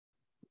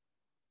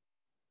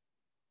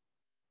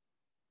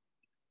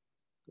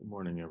Good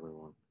morning,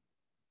 everyone.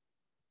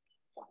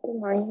 Good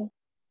morning.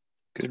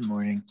 Good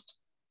morning.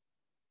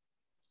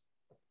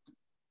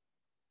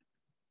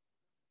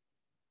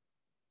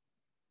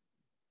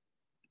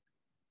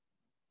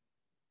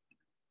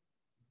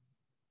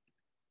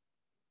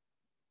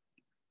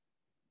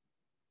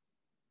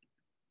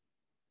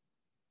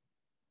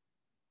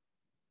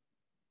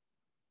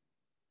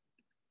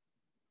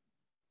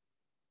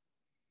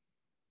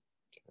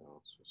 Okay,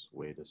 let's just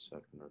wait a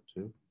second or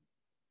two.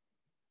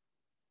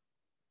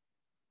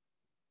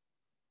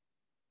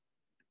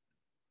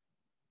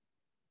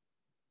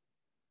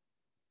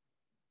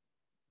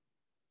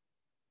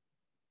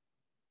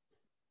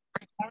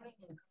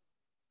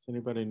 Does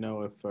anybody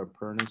know if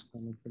Perna's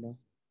coming today?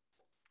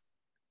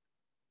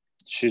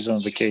 She's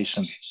on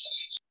vacation.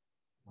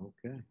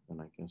 Okay,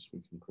 then I guess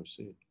we can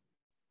proceed.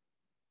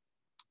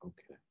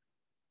 Okay.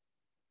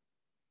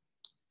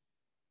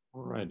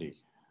 All righty.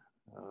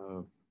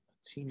 A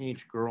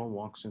teenage girl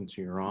walks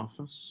into your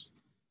office.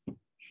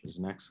 She's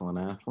an excellent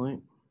athlete.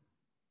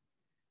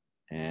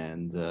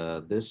 And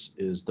this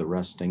is the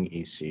resting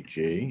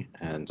ECG.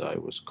 And I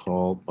was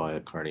called by a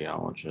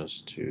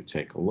cardiologist to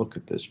take a look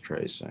at this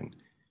tracing.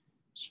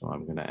 So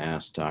I'm going to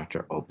ask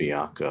Dr.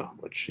 Obiaka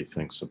what she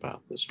thinks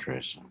about this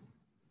tracing.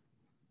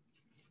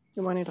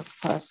 Good morning, Dr.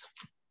 Paz.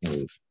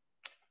 Hey.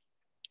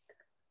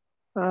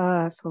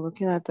 So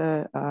looking at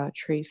the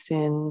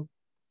tracing,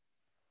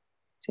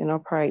 it's an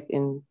upright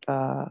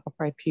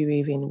P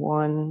wave in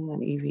 1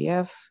 and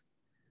AVF.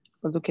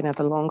 We're looking at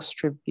the long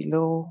strip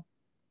below.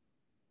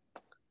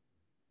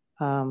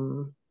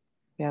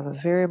 We have a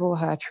variable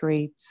heart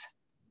rate.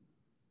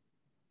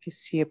 You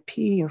see a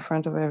P in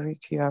front of every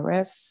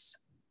QRS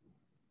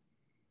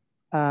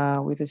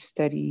with a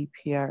steady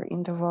PR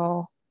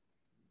interval.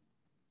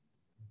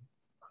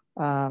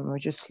 It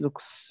just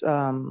looks,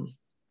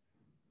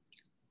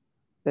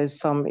 there's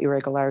some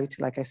irregularity,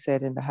 like I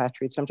said, in the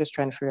heart rate. So I'm just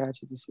trying to figure out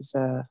if this is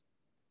a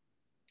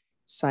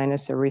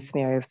sinus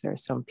arrhythmia or if there are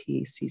some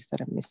PACs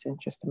that I'm missing.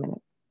 Just a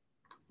minute.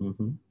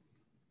 Mm-hmm.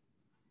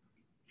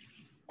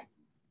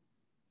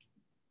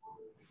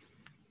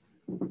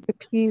 The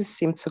P's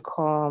seem to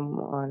come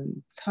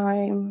on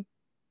time.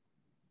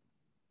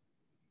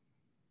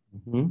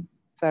 Mm-hmm.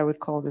 So I would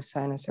call this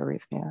sinus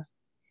arrhythmia.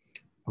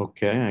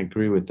 Okay, I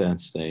agree with that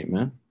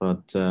statement.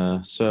 But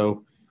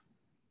so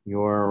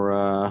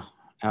you're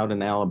out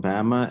in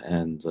Alabama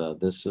and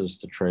this is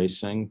the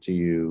tracing. Do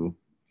you,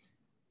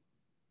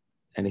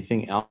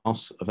 anything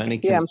else of any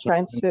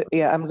concern?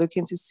 I'm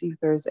looking to see if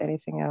there's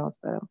anything else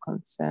that I'm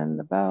concerned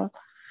about.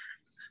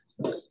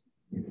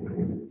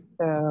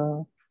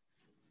 So,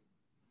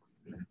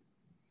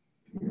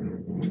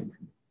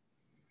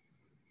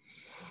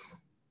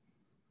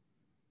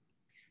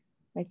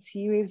 my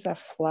T waves are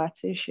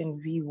flattish in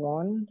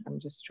V1. I'm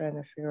just trying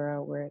to figure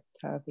out where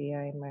they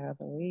are in my other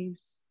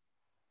waves,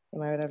 in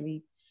my other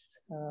leads.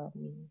 So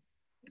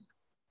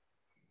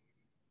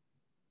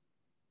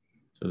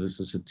this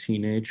is a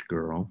teenage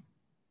girl.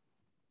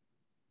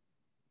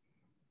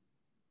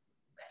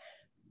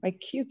 My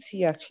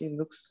QT actually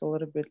looks a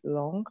little bit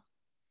long.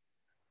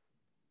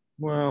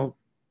 Well,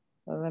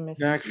 let me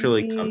it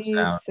actually see. comes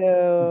out.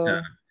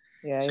 So,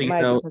 yeah, so it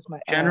might be because my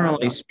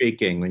generally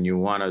speaking, when you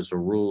want as a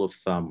rule of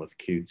thumb with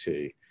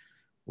QT,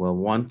 well,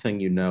 one thing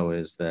you know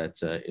is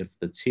that if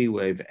the T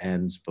wave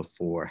ends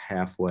before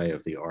halfway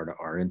of the R to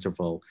R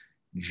interval,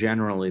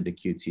 generally the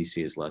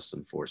QTC is less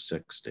than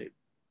 460.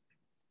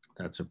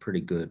 That's a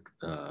pretty good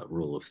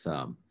rule of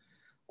thumb.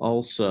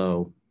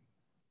 Also,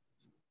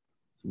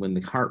 when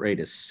the heart rate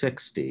is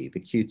 60, the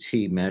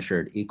QT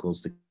measured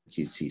equals the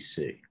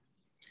QTC.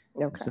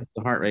 Okay. Since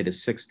the heart rate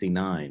is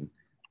 69,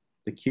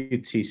 the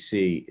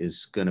QTC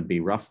is going to be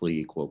roughly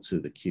equal to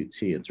the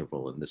QT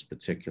interval in this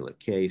particular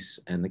case,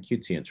 and the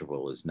QT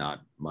interval is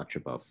not much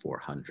above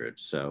 400.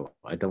 So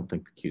I don't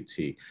think the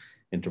QT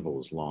interval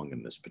is long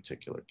in this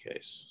particular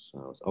case.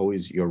 So it's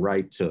always, you're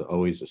right to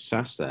always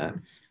assess that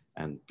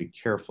and be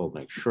careful,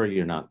 make sure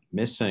you're not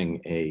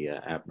missing a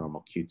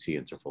abnormal QT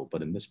interval.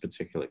 But in this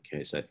particular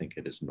case, I think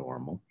it is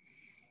normal.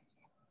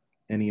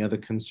 Any other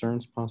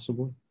concerns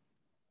possibly?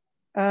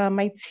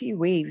 My T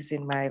waves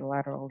in my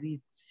lateral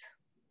leads,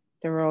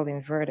 they're all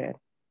inverted.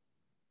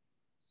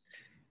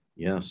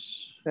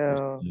 Yes.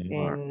 So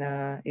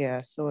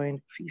yes, so in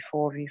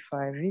V4,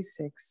 V5,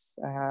 V6,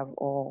 I have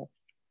all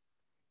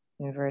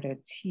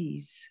inverted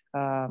T's.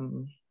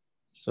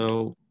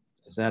 So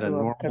is that a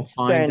normal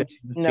finding?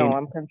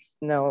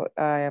 No,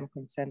 I am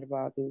concerned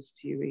about those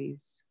T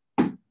waves.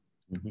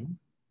 Mm-hmm.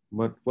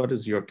 What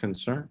is your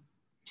concern?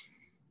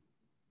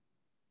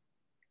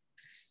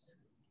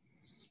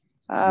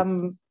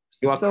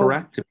 You are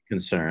correct to be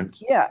concerned.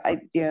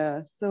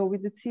 Yeah. So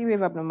with the T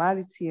wave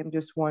abnormality, I'm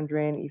just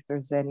wondering if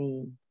there's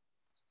any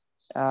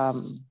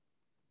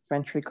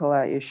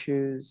ventricular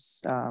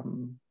issues,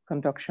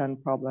 conduction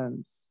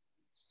problems.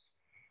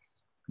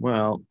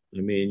 Well,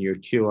 I mean, your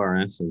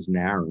QRS is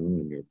narrow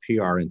and your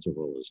PR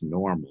interval is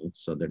normal,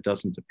 so there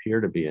doesn't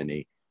appear to be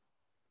any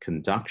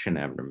conduction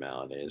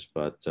abnormalities,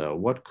 but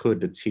what could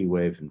the T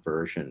wave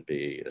inversion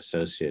be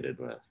associated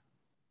with?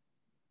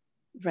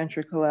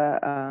 ventricular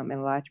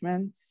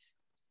enlargements.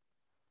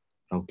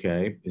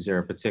 Okay. Is there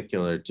a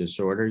particular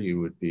disorder you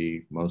would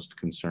be most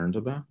concerned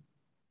about?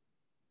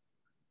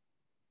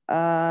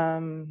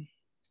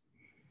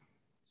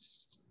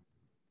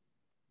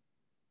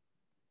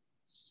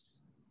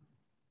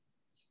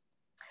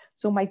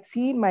 So my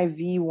T, my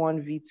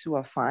V1, V2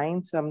 are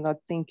fine. So I'm not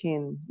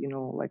thinking,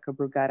 like a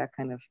Brugada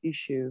kind of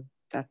issue.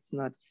 That's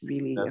not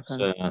really a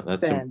concern.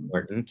 That's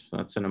important.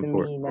 That's an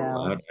important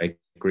rollout. I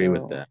agree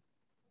with that.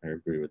 I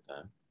agree with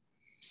that.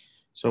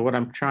 So what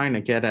I'm trying to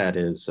get at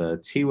is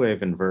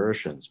T-wave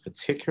inversions,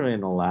 particularly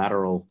in the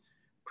lateral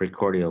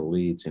precordial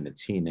leads in a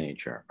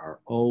teenager, are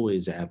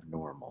always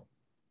abnormal.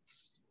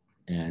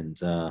 And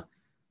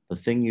the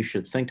thing you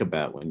should think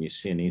about when you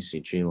see an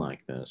ECG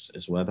like this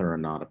is whether or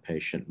not a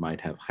patient might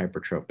have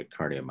hypertrophic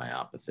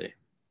cardiomyopathy,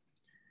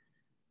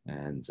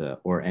 and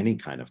or any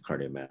kind of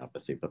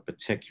cardiomyopathy, but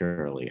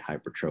particularly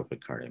hypertrophic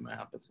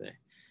cardiomyopathy.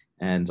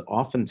 And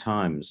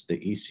oftentimes the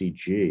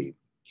ECG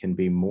can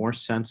be more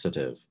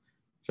sensitive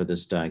for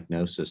this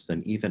diagnosis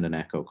than even an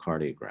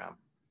echocardiogram.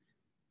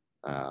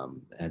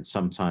 And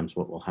sometimes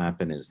what will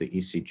happen is the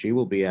ECG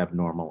will be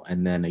abnormal,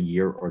 and then a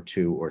year or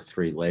 2 or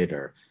 3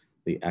 later,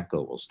 the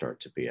echo will start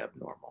to be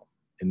abnormal.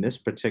 In this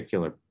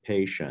particular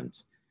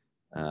patient,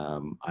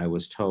 I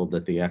was told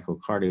that the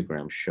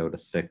echocardiogram showed a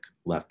thick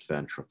left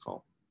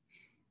ventricle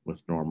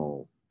with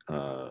normal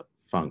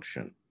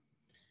function.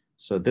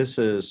 So this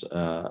is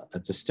a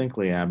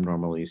distinctly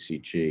abnormal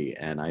ECG,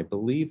 and I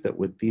believe that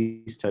with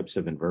these types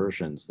of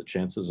inversions, the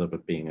chances of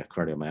it being a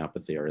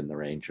cardiomyopathy are in the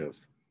range of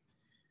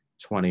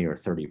 20 or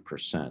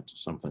 30%,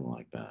 something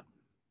like that.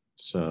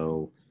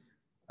 So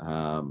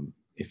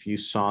if you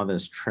saw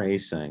this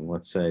tracing,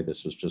 let's say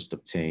this was just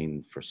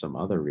obtained for some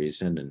other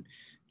reason, and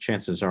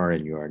chances are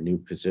in your new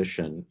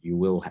position, you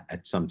will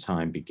at some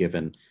time be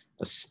given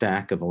a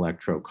stack of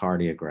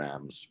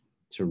electrocardiograms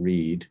to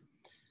read.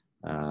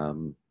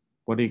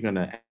 What are you going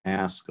to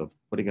ask of,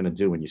 what are you going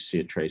to do when you see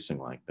a tracing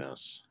like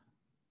this?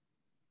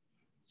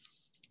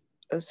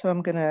 So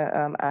I'm going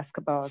to ask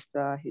about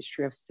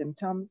history of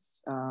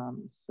symptoms.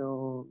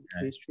 So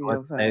okay. history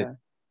Let's of...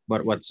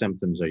 what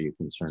symptoms are you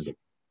concerned with?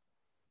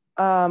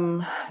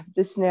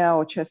 Dyspnea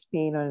or chest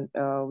pain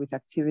with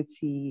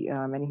activity,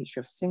 any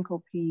history of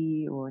syncope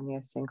or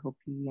near syncope,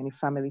 any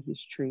family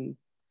history.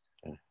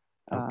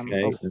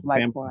 Okay,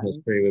 family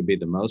history would be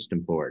the most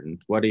important.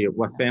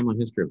 What family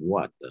history of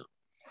what, though?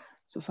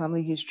 So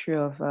family history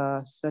of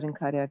sudden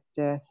cardiac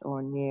death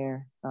or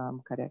near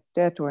cardiac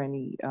death, or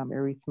any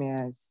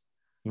arrhythmias,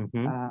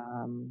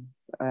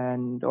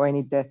 and or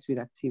any deaths with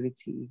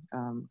activity.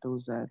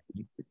 Those are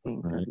the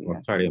things that we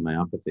or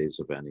cardiomyopathies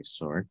of any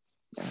sort.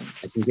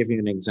 I can give you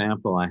an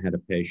example. I had a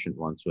patient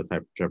once with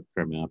hypertrophic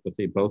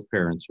cardiomyopathy. Both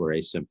parents were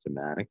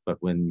asymptomatic, but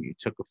when you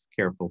took a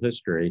careful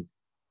history,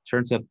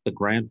 turns out the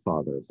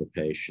grandfather of the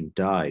patient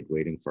died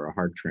waiting for a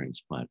heart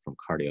transplant from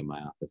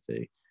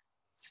cardiomyopathy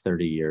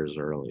 30 years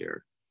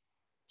earlier.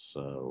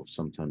 So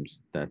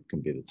sometimes that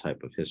can be the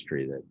type of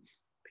history that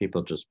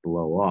people just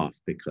blow off,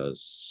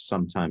 because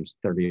sometimes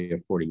 30 or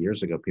 40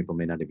 years ago, people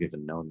may not have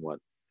even known what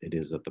it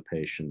is that the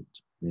patient,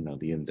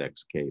 the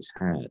index case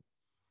had.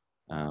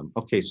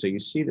 Okay, so you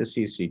see this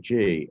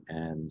ECG,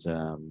 and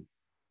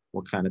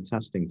what kind of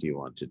testing do you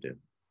want to do?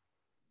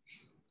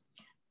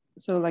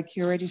 So like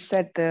you already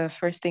said, the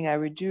first thing I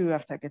would do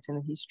after getting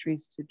the history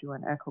is to do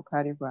an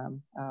echocardiogram.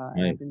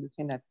 And I've been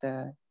looking at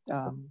the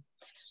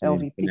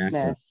LV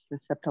thickness, the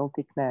septal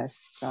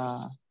thickness.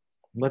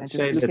 Let's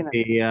say that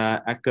the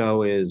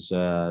echo is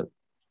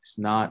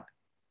not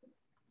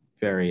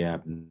very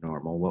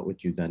abnormal. What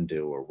would you then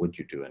do, or would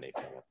you do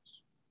anything else?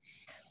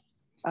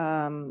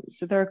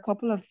 So there are a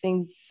couple of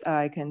things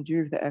I can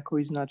do if the echo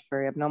is not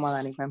very abnormal,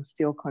 and if I'm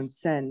still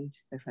concerned,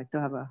 if I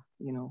still have a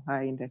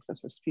high index of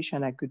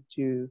suspicion, I could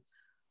do,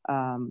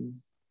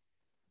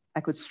 I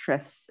could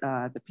stress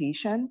the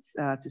patient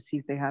to see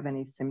if they have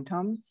any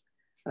symptoms,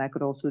 and I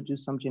could also do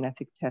some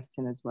genetic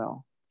testing as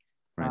well,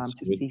 right,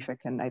 to see if I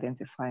can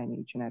identify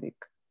any genetic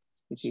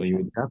mutations. So you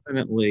would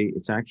definitely,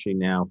 it's actually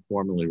now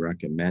formally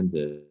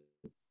recommended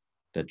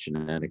that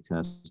genetic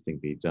testing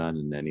be done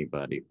in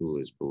anybody who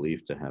is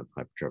believed to have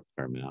hypertrophic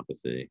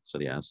cardiomyopathy. So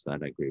yes,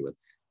 that I agree with.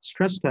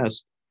 Stress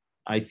test,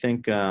 I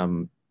think,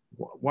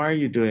 why are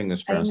you doing a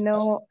stress test? I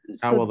know,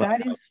 so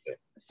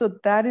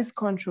that is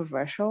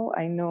controversial.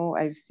 I know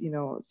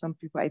some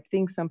people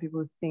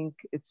think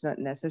it's not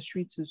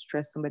necessary to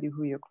stress somebody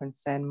who you're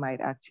concerned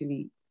might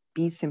actually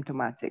be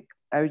symptomatic.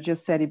 I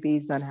just said it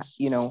based on, if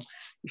you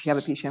have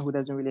a patient who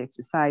doesn't really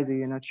exercise, or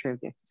you're not sure of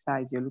the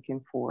exercise, you're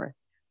looking for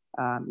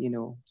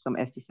some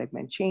ST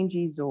segment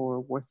changes or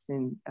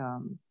worsen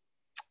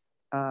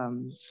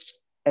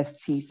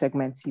ST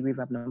segment T wave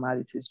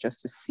abnormalities,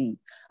 just to see,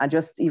 and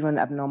just even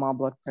abnormal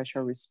blood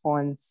pressure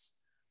response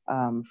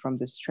from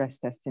the stress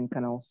testing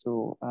can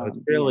also. It's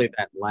really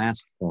that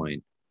last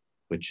point,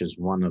 which is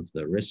one of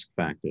the risk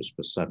factors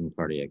for sudden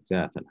cardiac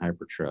death and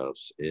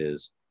hypertrophs,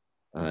 is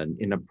an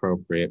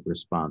inappropriate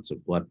response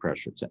of blood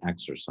pressure to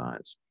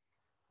exercise.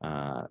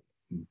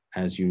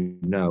 as you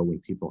know, when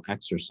people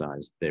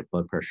exercise, their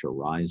blood pressure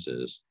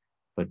rises.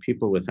 But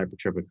people with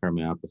hypertrophic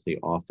cardiomyopathy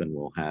often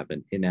will have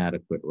an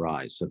inadequate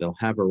rise. So they'll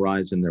have a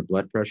rise in their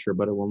blood pressure,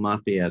 but it will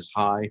not be as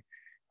high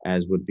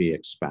as would be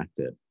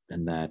expected.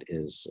 And that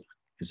is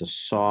a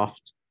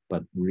soft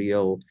but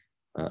real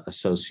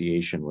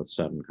association with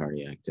sudden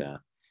cardiac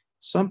death.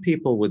 Some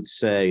people would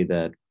say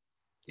that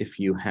if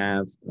you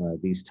have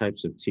these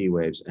types of T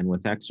waves and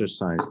with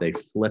exercise, they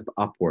flip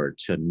upward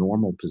to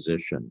normal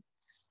position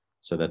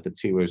so that the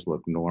T waves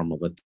look normal,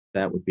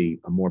 that would be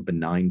a more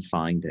benign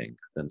finding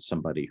than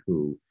somebody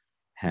who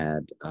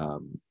had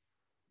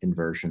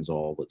inversions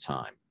all the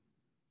time.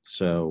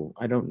 So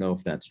I don't know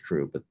if that's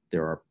true, but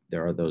there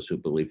are those who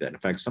believe that. In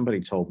fact,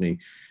 somebody told me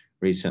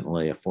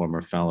recently, a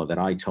former fellow, that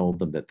I told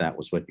them that that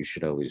was what you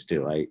should always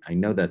do. I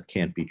know that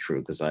can't be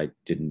true because I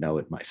didn't know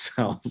it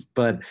myself,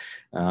 but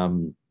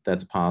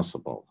that's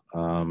possible.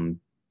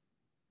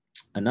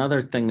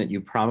 Another thing that you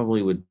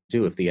probably would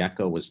do if the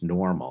echo was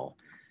normal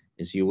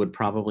is you would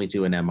probably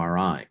do an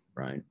MRI,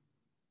 right?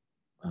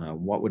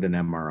 What would an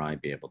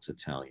MRI be able to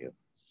tell you?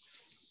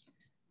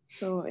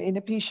 So in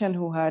a patient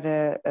who had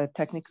a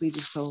technically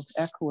dissolved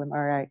echo, an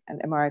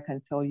MRI can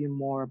tell you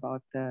more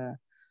about the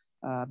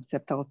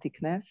septal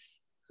thickness.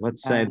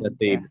 Let's say that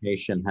the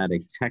patient had a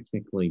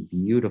technically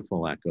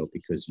beautiful echo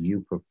because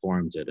you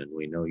performed it, and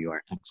we know you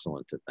are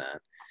excellent at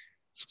that.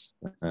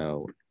 And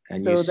so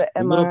you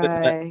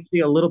see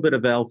a little bit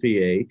of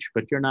LVH,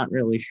 but you're not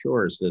really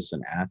sure, is this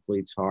an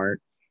athlete's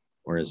heart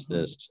or is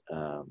this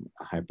a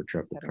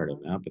hypertrophic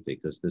cardiomyopathy?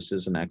 Because this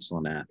is an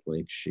excellent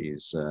athlete.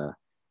 She's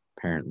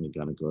apparently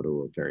going to go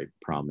to a very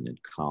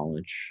prominent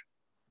college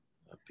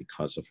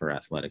because of her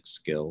athletic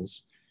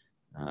skills.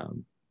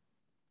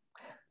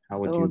 How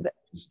would you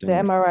the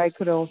MRI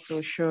could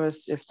also show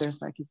us if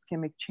there's like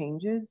ischemic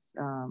changes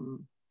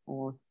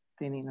or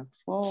thinning of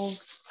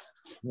valves.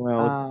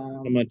 Well, it's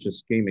not so much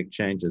ischemic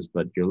changes,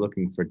 but you're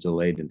looking for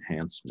delayed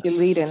enhancement.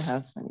 Delayed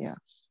enhancement, yeah.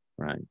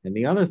 Right. And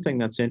the other thing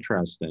that's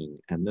interesting,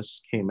 and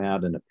this came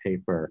out in a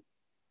paper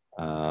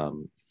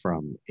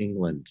from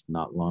England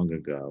not long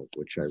ago,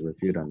 which I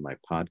reviewed on my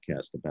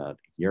podcast about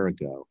a year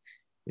ago,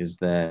 is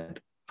that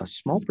a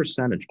small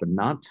percentage, but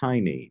not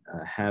tiny,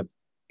 have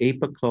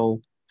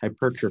apical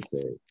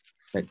hypertrophy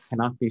that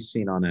cannot be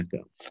seen on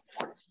echo.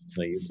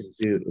 So you can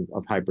do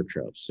of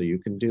hypertroph. So you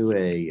can do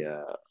a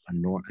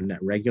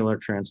regular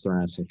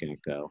transthoracic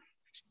echo,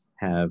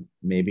 have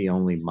maybe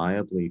only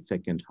mildly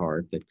thickened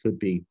heart that could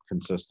be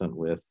consistent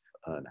with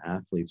an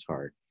athlete's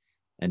heart,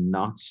 and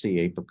not see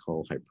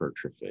apical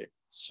hypertrophy.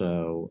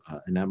 So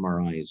an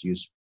MRI is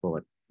useful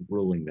at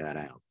ruling that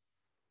out.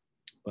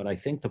 But I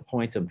think the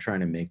point I'm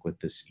trying to make with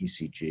this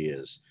ECG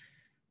is,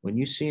 when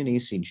you see an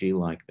ECG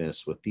like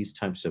this with these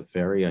types of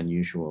very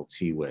unusual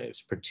T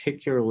waves,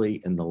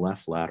 particularly in the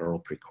left lateral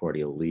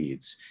precordial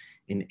leads,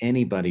 in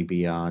anybody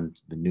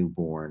beyond the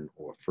newborn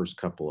or first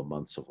couple of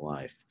months of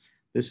life,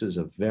 this is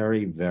a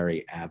very,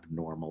 very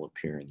abnormal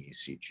appearing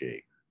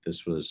ECG.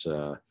 This was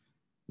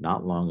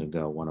not long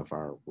ago, one of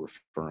our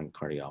referring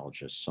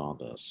cardiologists saw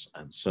this.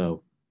 And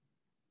so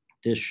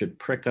this should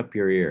prick up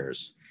your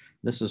ears.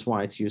 This is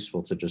why it's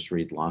useful to just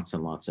read lots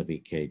and lots of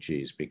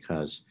EKGs,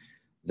 because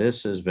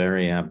this is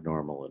very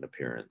abnormal in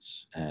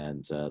appearance,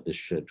 and this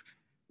should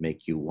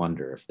make you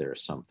wonder if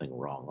there's something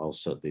wrong.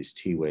 Also, these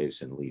T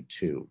waves in lead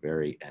 2,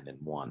 and in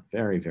 1,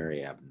 very,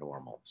 very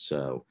abnormal.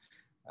 So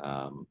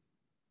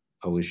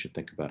always should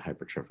think about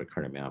hypertrophic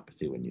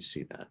cardiomyopathy when you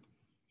see that.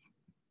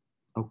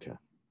 Okay.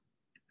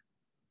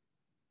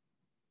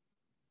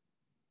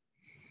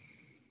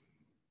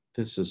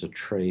 This is a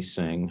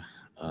tracing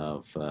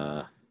of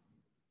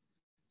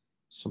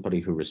somebody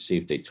who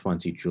received a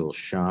 20 joule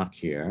shock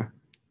here.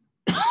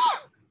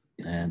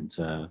 And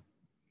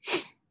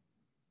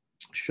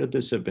should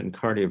this have been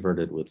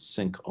cardioverted with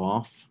sync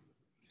off?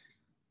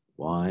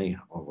 Why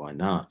or why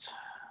not?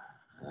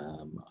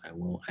 I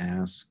will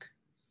ask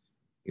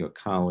your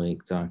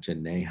colleague, Dr.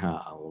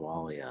 Neha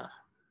Alwalia,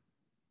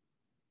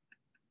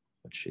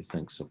 what she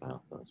thinks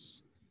about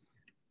this.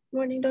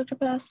 Morning, Dr.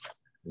 Pass.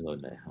 Hello,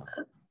 Neha.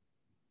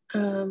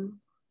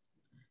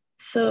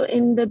 So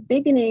in the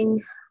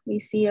beginning, we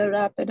see a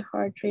rapid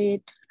heart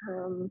rate.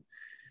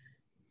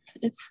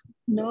 It's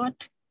not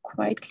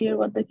quite clear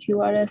what the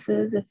QRS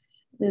is, if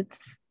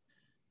it's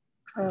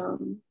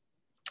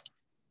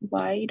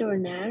wide or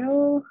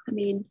narrow. I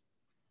mean,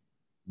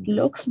 it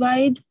looks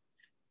wide,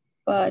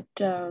 but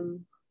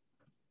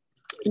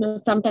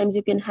sometimes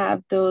you can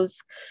have those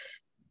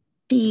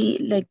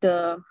like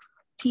the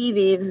T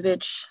waves,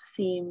 which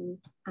seem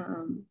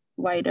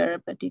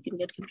wider, but you can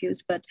get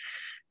confused. But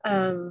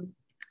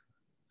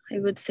I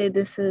would say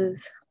this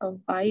is a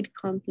wide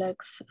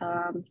complex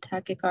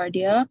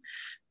tachycardia,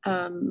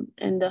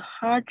 and the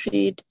heart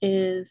rate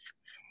is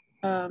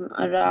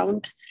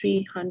around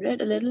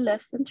 300, a little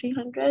less than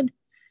 300.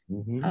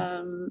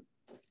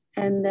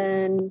 And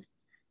then,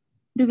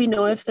 do we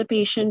know if the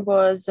patient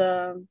was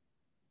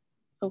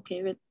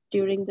okay with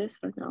during this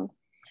or no?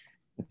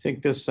 I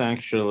think this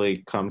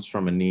actually comes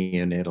from a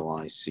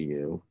neonatal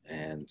ICU,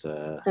 and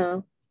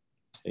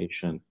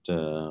Patient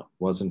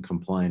wasn't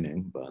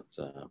complaining, but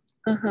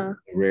Uh-huh.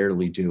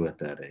 rarely do at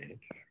that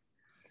age.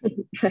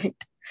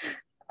 Right.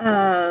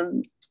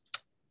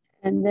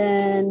 And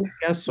then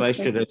Yes, I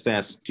should have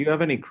asked, do you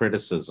have any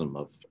criticism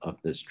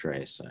of this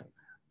tracing?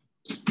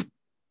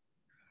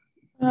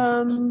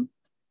 um,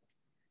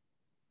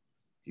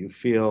 Do you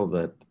feel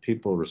that the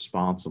people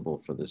responsible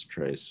for this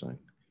tracing,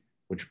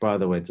 which by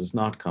the way does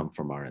not come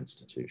from our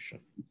institution,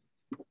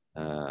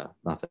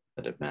 not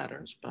that it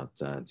matters, but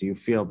do you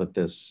feel that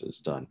this is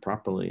done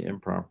properly,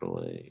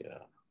 improperly?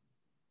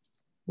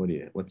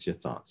 What's your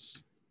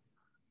thoughts?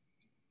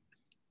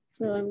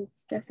 so I'm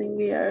guessing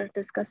we are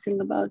discussing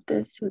about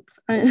this. It's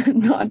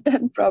not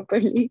done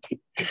properly.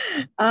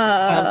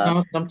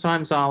 No,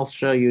 sometimes I'll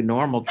show you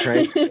normal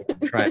tracing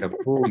and try to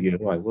fool you.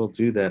 I will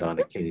do that on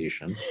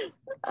occasion.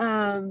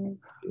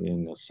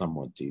 Being a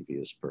somewhat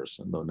devious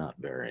person, though not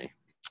very.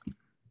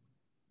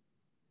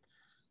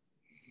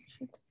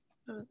 Should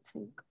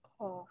think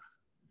off.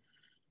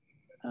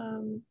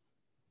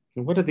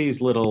 What are these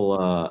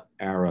little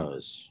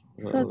arrows?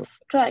 So let's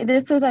try.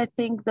 This is, I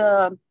think,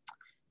 the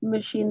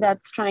machine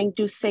that's trying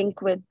to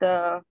sync with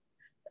the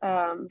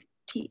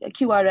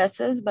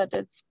QRSs, but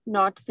it's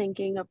not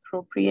syncing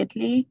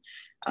appropriately.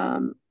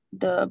 So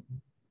the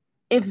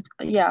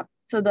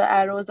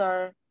arrows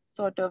are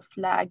sort of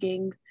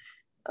lagging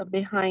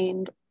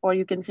behind, or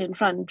you can say in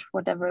front,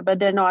 whatever, but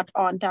they're not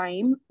on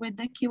time with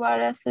the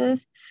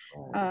QRSs.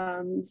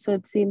 So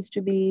it seems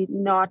to be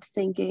not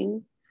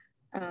syncing.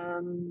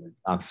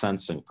 Not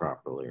sensing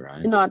properly,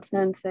 right? Not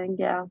sensing,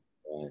 yeah.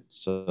 Right.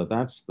 So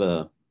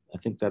I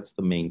think that's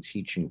the main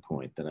teaching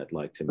point that I'd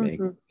like to make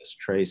with this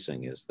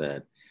tracing, is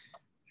that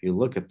if you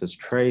look at this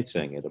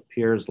tracing, it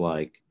appears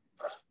like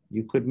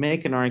you could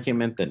make an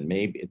argument that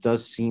maybe it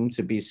does seem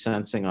to be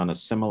sensing on a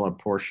similar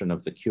portion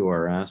of the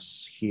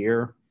QRS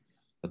here,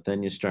 but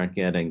then you start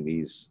getting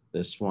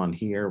this one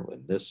here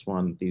and this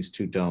one, these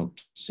two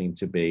don't seem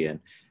to be. And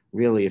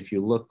really, if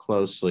you look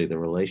closely, the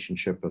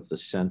relationship of the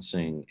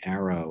sensing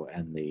arrow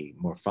and the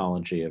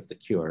morphology of the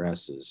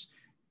QRSs,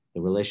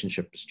 the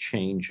relationship is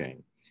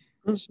changing.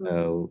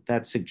 So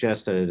that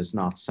suggests that it is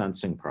not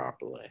sensing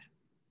properly.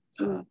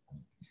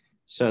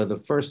 So the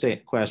first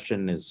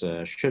question is,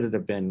 should it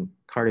have been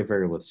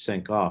cardioverter with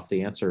sync off?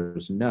 The answer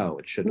is no,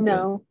 it should have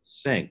been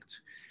synced.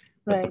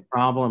 But the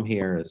problem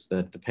here is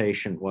that the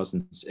patient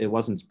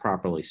wasn't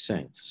properly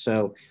synced.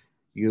 So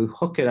you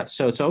hook it up.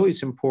 So it's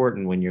always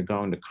important when you're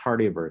going to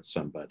cardiovert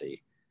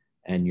somebody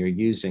and you're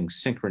using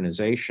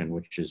synchronization,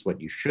 which is what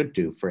you should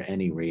do for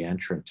any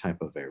reentrant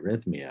type of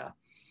arrhythmia,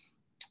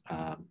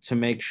 to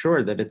make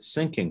sure that it's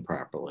syncing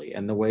properly.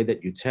 And the way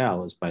that you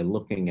tell is by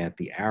looking at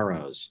the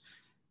arrows,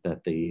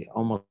 that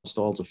almost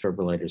all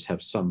defibrillators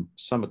have some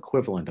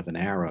equivalent of an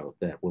arrow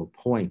that will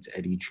point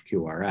at each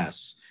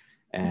QRS.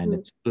 And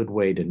it's a good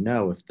way to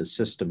know if the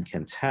system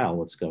can tell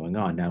what's going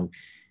on. Now,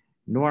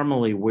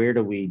 normally, where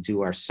do we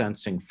do our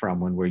sensing from?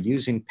 When we're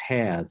using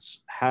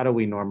pads, how do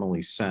we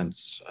normally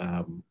sense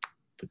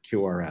the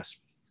QRS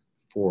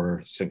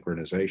for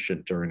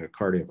synchronization during a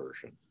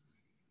cardioversion?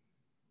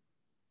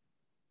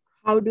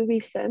 How do we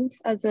sense?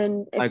 As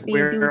in, if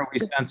where are we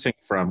sensing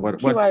from?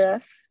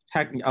 QRS?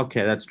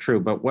 Okay, that's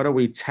true. But how do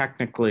we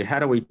technically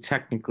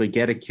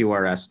get a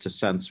QRS to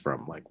sense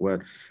from? Like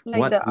what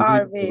lead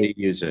are we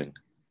using?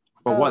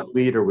 But what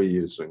lead are we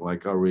using?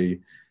 Like, how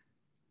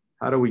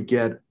do we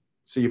get,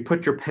 so you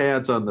put your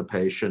pads on the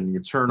patient, you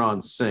turn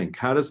on sync.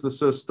 How does the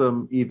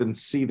system even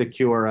see the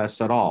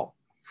QRS at all?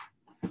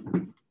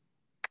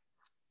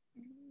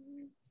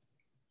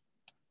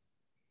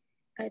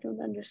 I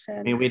don't understand.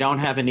 I mean, we don't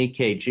have an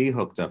EKG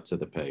hooked up to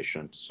the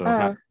patient, so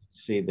how do we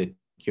see the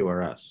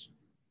QRS?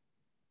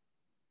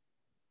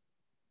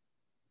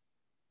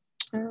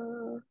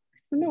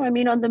 No, I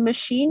mean, on the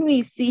machine,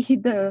 we see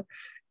the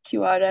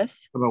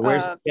QRS. But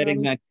where's it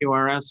getting that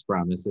QRS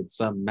from? Is it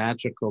some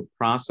magical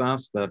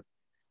process that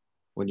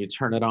when you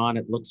turn it on,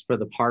 it looks for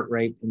the heart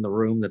rate in the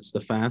room that's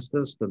the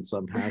fastest and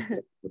somehow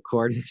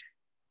recorded?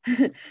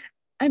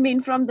 I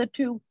mean, from the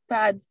two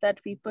pads that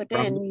we put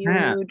in,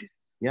 you would.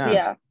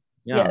 Yes.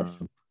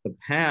 Yes. The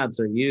pads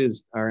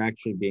are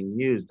actually being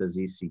used as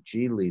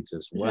ECG leads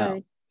as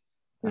well.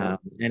 Right.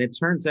 And it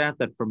turns out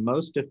that for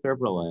most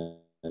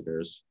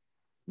defibrillators,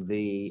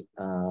 the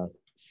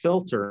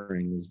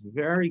filtering is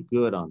very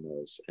good on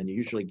those, and you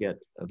usually get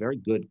a very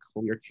good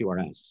clear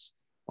QRS,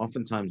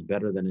 oftentimes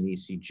better than an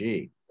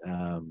ECG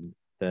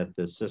that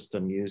the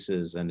system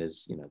uses and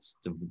is, it's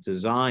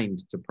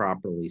designed to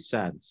properly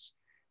sense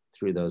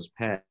through those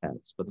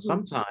pads. But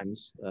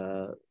sometimes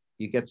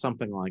you get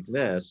something like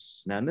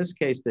this. Now, in this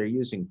case, they're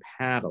using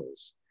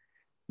paddles.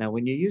 Now,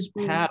 when you use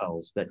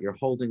paddles that you're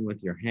holding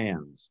with your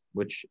hands,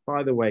 which,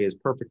 by the way, is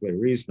perfectly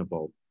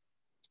reasonable,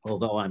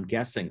 although I'm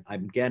betting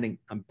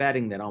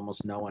that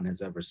almost no one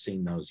has ever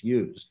seen those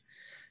used,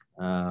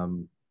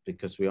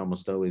 because we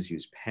almost always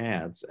use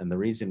pads. And the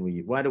reason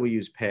why do we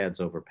use pads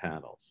over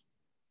paddles?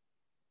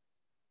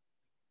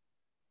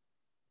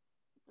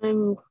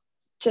 I'm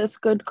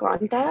just good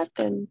contact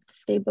and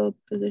stable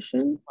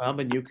position? Well,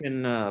 but you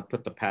can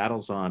put the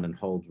paddles on and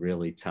hold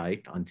really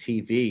tight. On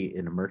TV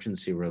in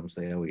emergency rooms,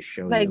 they always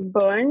show Like you.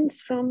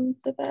 burns from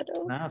the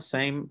paddles? No,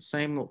 same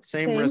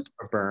risk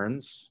for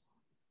burns.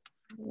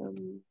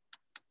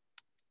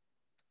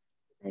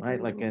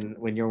 Right, like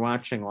when you're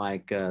watching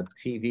like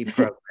TV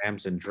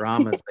programs and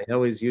dramas, they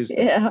always use the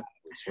paddles,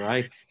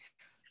 right?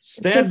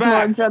 Stand it's just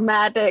back. more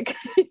dramatic.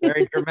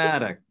 Very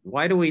dramatic.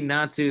 Why do we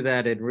not do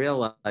that in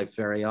real life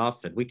very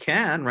often? We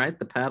can, right?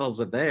 The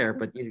paddles are there,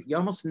 but you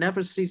almost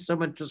never see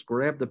someone just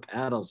grab the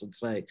paddles and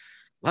say,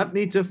 let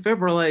me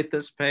defibrillate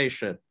this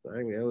patient.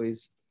 Right? We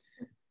always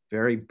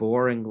very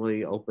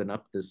boringly open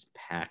up this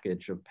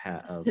package of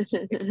pads.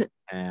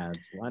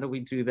 Why do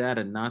we do that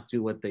and not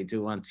do what they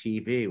do on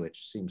TV,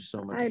 which seems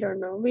so much I don't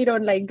know. We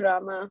don't like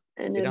drama.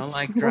 And you don't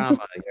like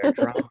drama.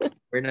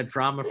 We're in a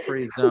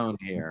drama-free zone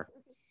here.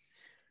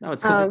 No,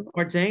 it's because it's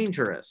more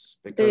dangerous.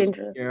 Because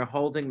if you're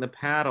holding the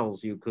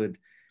paddles, you could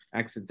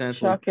accidentally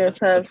shock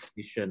yourself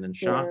and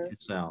shock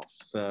yourself.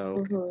 So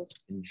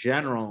in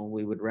general,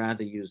 we would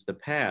rather use the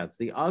pads.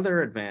 The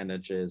other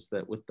advantage is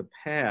that with the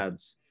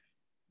pads,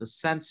 the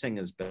sensing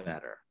is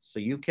better. So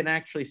you can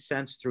actually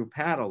sense through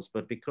paddles,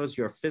 but because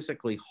you're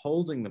physically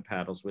holding the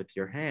paddles with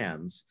your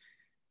hands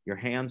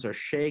are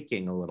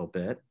shaking a little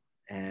bit.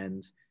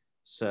 And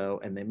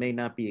they may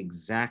not be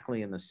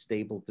exactly in the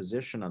stable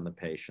position on the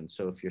patient.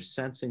 So if you're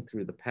sensing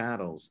through the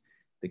paddles,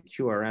 the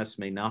QRS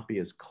may not be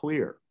as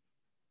clear.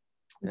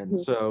 And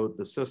so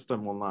the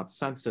system will not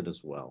sense it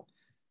as well.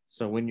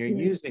 So when you're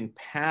using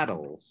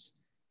paddles,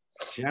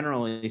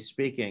 generally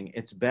speaking,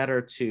 it's better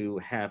to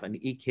have an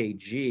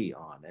EKG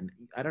on. And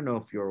I don't know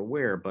if you're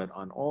aware, but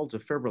on all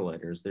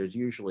defibrillators, there's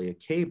usually a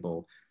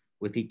cable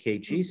with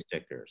EKG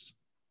stickers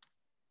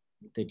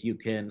that you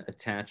can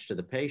attach to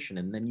the patient,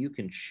 and then you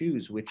can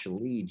choose which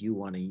lead you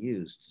want to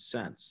use to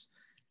sense.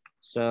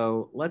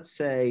 So let's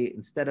say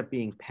instead of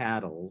being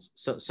paddles,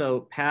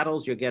 so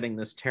paddles, you're getting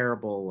this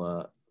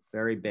terrible,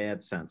 very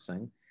bad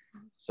sensing.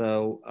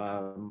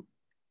 So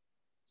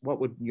what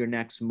would your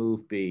next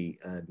move be,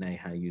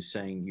 Neha? You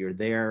saying you're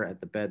there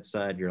at the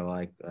bedside, you're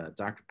like,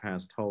 Dr.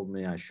 Paz told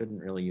me I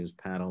shouldn't really use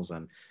paddles,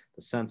 and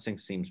the sensing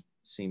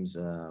seems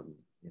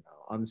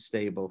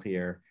unstable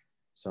here.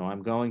 So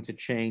I'm going to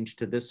change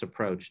to this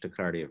approach to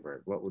CardioVert.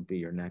 What would be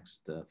your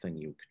next thing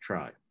you could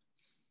try?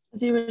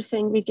 As you were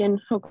saying, we can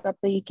hook up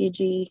the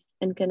EKG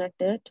and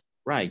connect it.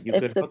 Right, you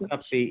could hook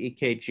up the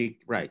EKG,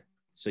 right.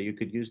 So you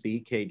could use the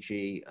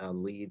EKG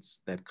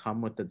leads that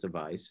come with the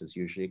device. Is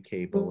usually a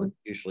cable, it's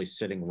usually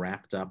sitting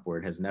wrapped up where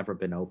it has never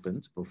been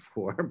opened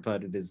before,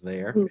 but it is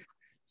there.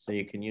 So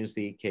you can use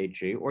the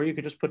EKG, or you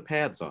could just put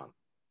pads on.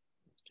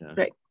 Okay.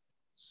 Right.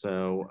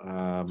 So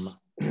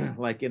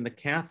like in the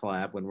cath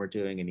lab, when we're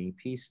doing an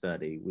EP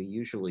study, we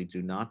usually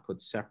do not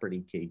put separate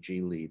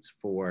EKG leads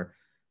for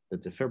the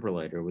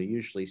defibrillator. We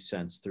usually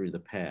sense through the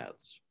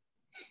pads.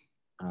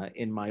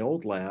 In my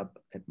old lab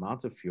at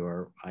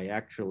Montefiore, I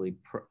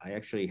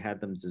actually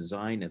had them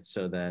design it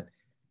so that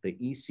the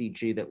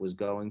ECG that was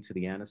going to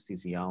the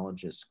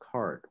anesthesiologist's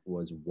cart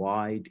was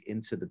wide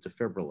into the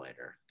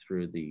defibrillator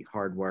through the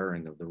hard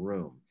wiring of the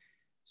room,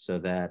 so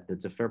that the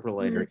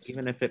defibrillator,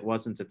 even if it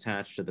wasn't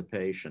attached to the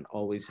patient,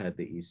 always had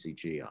the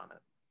ECG on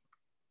it,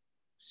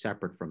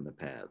 separate from the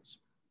pads.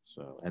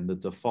 So, and the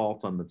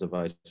default on the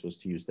device was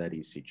to use that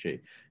ECG,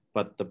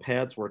 but the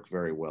pads work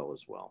very well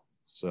as well.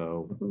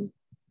 So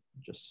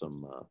just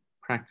some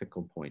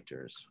practical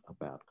pointers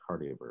about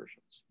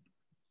cardioversions.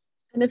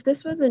 And if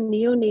this was a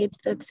neonate,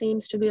 that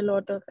seems to be a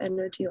lot of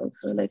energy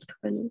also, like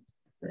 20,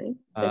 right?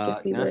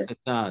 Like yes, it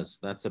does.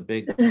 That's a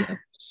big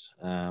difference.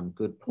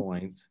 Good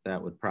point.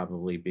 That would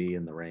probably be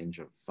in the range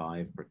of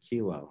 5 per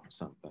kilo or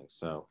something.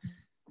 So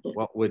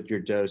what would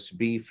your dose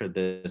be for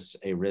this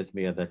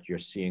arrhythmia that you're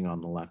seeing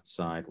on the left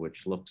side,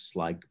 which looks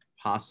like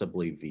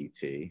possibly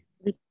VT?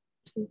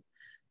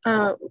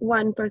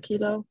 1 per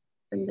kilo,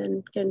 and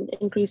then can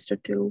increase to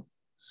 2.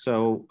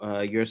 So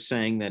you're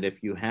saying that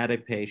if you had a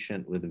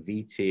patient with a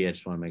VT, I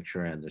just want to make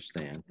sure I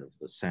understand because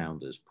the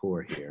sound is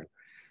poor here,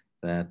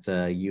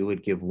 that you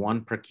would give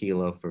 1 per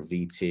kilo for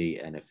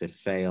VT, and if it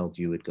failed,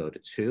 you would go to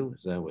 2.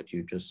 Is that what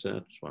you just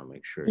said? Just want to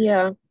make sure.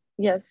 Yeah,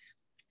 yes.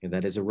 Okay,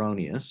 that is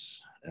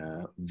erroneous.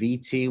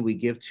 VT, we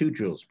give 2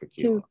 joules per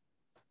kilo.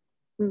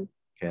 2.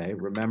 Okay,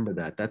 remember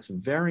that. That's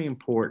very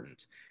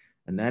important.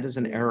 And that is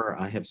an error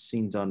I have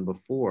seen done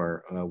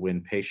before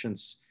when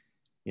patients,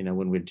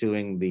 when we're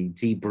doing the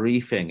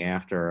debriefing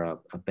after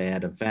a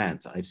bad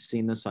event. I've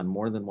seen this on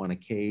more than one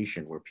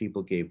occasion where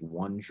people gave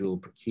 1 joule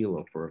per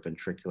kilo for a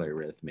ventricular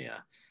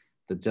arrhythmia.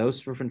 The dose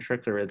for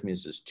ventricular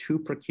arrhythmias is 2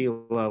 per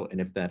kilo, and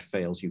if that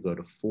fails, you go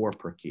to 4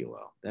 per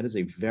kilo. That is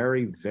a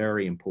very,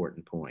 very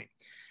important point.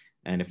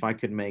 And if I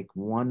could make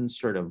one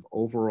sort of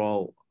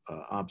overall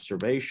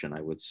observation,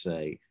 I would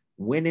say,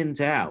 when in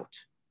doubt,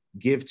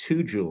 give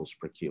 2 joules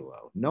per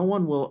kilo. No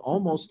one will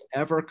almost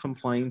ever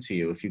complain to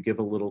you if you give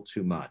a little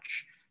too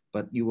much,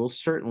 but you will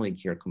certainly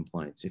hear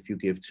complaints if you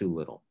give too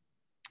little,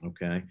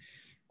 okay?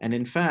 And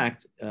in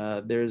fact,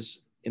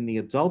 there's in the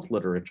adult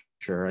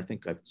literature, I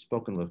think I've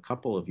spoken with a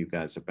couple of you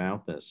guys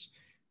about this,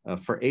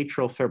 for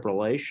atrial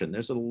fibrillation,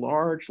 there's a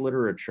large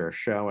literature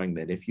showing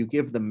that if you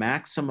give the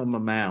maximum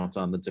amount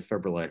on the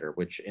defibrillator,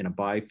 which in a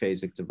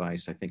biphasic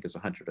device, I think is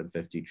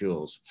 150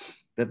 joules,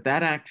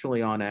 that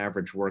actually on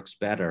average works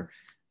better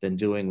than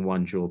doing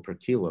 1 joule per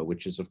kilo,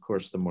 which is of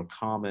course the more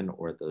common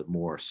or the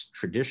more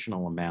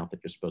traditional amount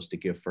that you're supposed to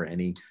give for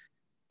any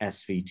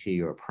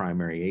SVT or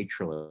primary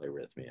atrial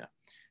arrhythmia.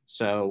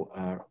 So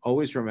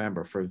always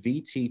remember, for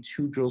VT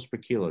 2 joules per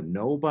kilo,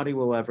 nobody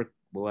will ever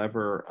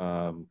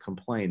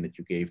complain that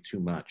you gave too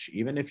much.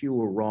 Even if you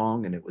were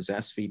wrong and it was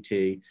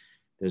SVT,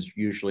 there's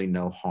usually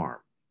no harm.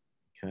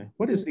 Okay.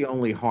 What is the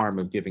only harm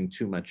of giving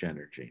too much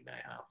energy,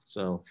 Nehal?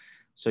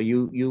 So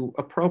you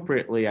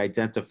appropriately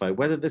identify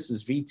whether this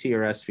is VT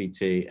or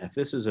SVT. If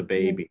this is a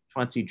baby,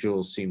 20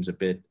 joules seems a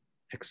bit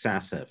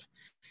excessive.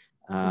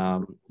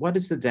 What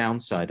is the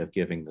downside of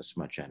giving this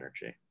much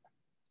energy?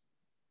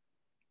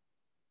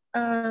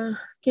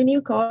 Can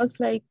you cause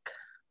like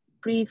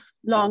brief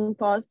long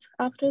pause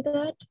after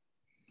that?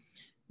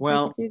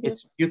 Well,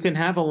 you can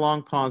have a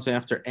long pause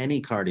after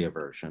any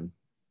cardioversion.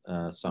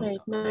 Sometimes.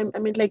 Right. I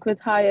mean, like with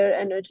higher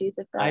energies,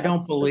 if that. I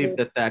don't believe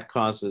that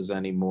causes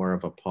any more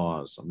of a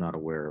pause. I'm not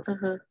aware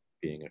of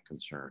being a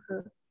concern.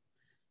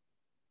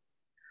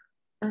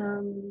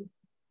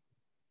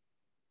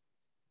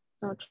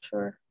 Not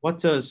sure. What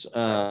does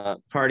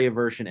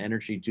cardioversion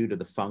energy do to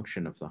the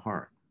function of the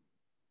heart?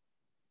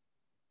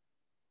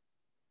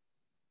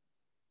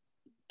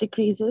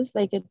 Decreases,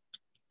 like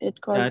it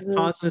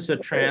causes a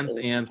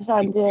transient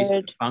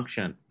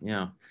function.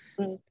 Yeah,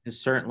 it's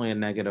certainly a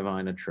negative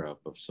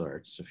inotrope of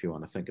sorts, if you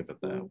want to think of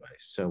it that way.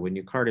 So when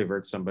you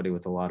cardiovert somebody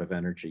with a lot of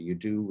energy, you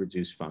do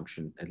reduce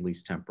function, at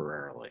least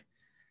temporarily.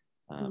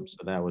 So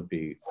that would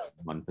be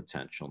one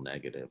potential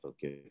negative of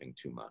giving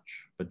too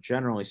much. But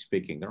generally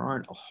speaking, there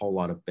aren't a whole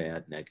lot of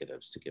bad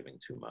negatives to giving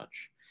too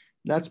much.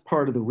 That's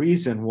part of the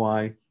reason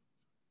why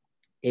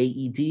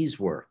AEDs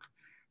work.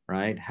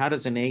 Right? How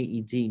does an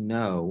AED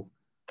know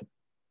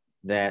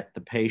that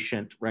the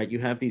patient, right? You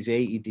have these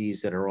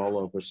AEDs that are all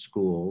over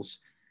schools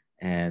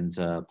and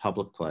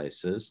public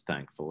places,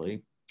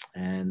 thankfully.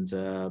 And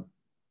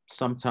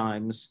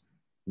sometimes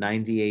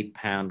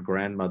 98-pound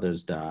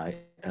grandmothers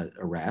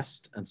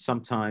arrest, and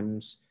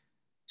sometimes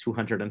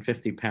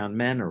 250-pound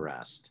men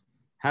arrest.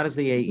 How does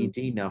the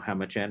AED know how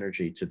much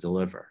energy to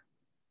deliver?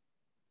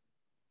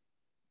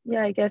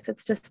 Yeah, I guess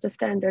it's just a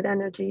standard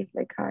energy,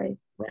 like high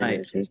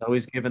energy. It's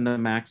always given the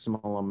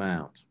maximal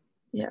amount.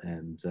 Yeah.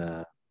 And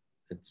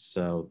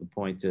so the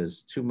point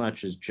is, too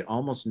much is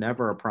almost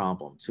never a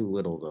problem. Too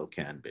little, though,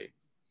 can be.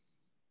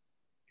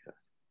 Okay.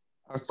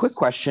 A quick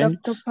question.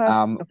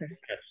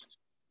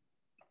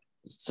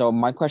 So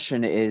my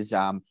question is,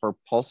 for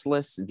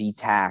pulseless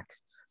VTAC,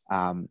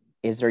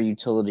 is there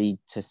utility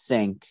to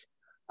sync?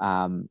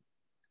 And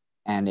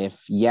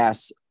if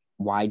yes,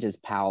 why does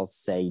PALS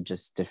say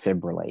just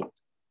defibrillate?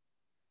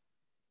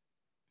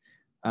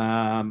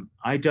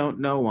 I don't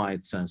know why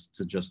it says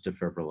to just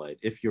defibrillate.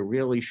 If you're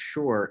really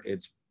sure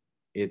it's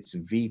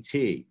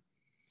VT,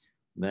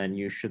 then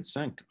you should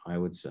sync, I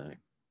would say.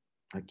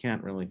 I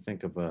can't really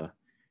think of a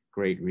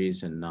great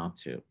reason not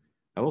to.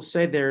 I will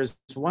say there's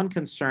one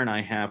concern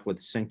I have with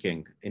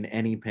syncing in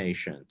any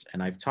patient,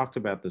 and I've talked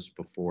about this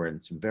before, and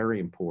it's very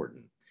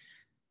important.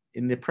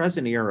 In the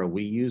present era,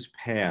 we use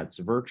pads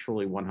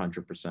virtually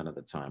 100% of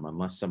the time,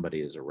 unless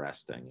somebody is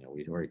arresting.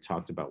 We already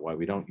talked about why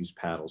we don't use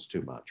paddles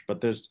too much.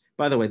 But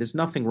by the way, there's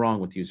nothing wrong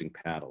with using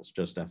paddles,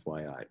 just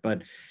FYI.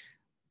 But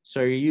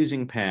so you're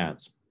using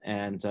pads.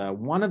 And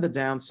one of the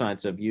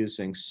downsides of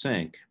using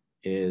sync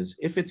is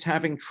if it's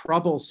having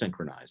trouble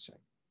synchronizing.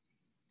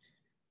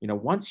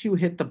 Once you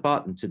hit the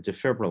button to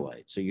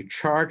defibrillate, so you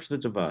charge the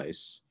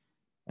device,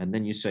 and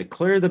then you say,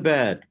 clear the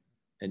bed,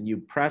 and you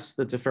press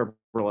the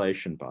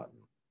defibrillation button,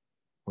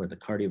 or the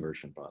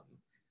cardioversion button.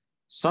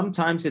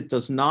 Sometimes it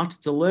does not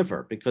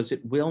deliver, because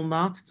it will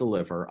not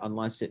deliver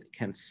unless it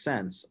can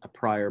sense a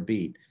prior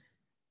beat,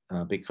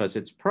 because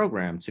it's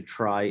programmed to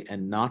try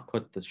and not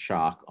put the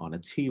shock on a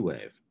T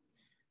wave.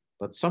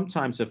 But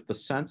sometimes if the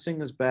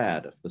sensing is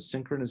bad, if the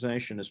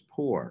synchronization is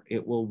poor,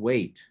 it will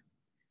wait.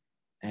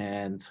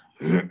 And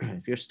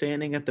if you're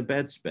standing at the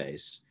bed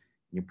space,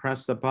 you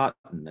press the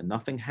button and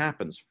nothing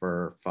happens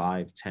for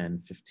 5, 10,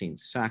 15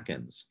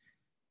 seconds,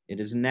 it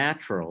is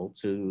natural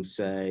to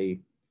say,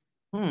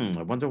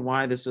 I wonder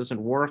why this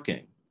isn't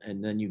working.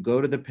 And then you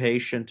go to the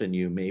patient and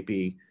you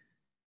maybe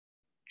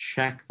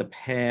check the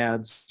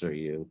pads, or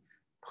you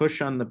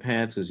push on the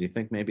pads because you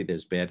think maybe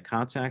there's bad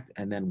contact,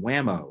 and then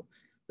whammo,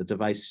 the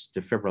device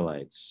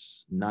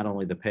defibrillates, not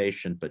only the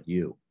patient, but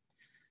you.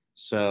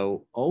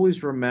 So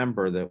always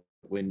remember that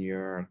when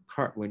you're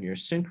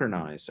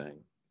synchronizing,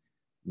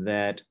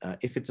 that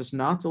if it does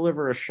not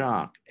deliver a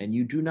shock and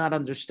you do not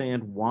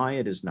understand why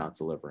it is not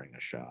delivering a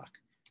shock,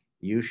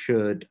 you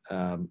should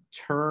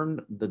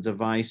turn the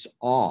device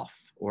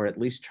off, or at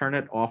least turn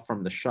it off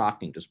from the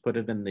shocking. Just put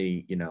it in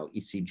the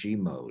ECG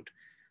mode.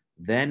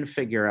 Then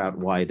figure out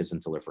why it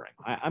isn't delivering.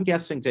 I'm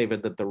guessing,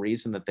 David, that the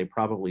reason that they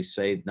probably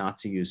say not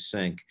to use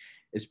sync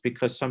is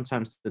because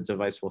sometimes the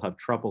device will have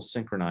trouble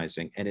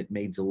synchronizing and it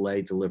may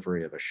delay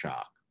delivery of a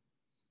shock.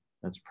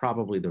 That's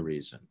probably the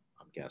reason,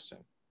 I'm guessing.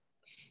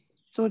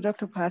 So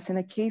Dr. Pass, in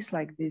a case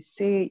like this,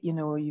 say, you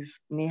know,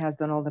 Nay has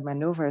done all the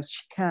maneuvers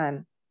she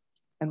can,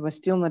 and we're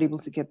still not able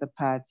to get the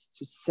pads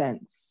to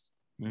sense.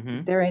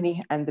 Is there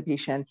any, and the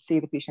patient, say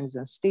the patient is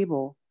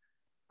unstable,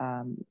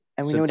 and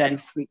we know that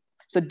if we,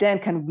 so then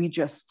can we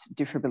just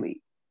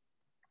defibrillate?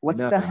 What's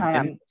the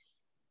harm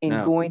in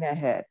going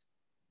ahead?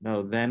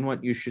 No, then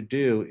what you should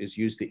do is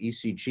use the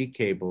ECG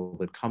cable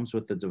that comes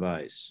with the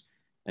device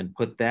and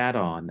put that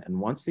on. And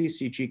once the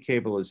ECG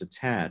cable is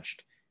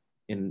attached,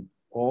 in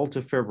all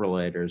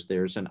defibrillators,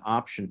 there's an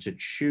option to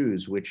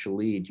choose which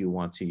lead you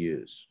want to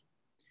use.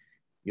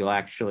 You'll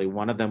actually,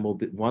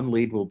 one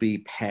lead will be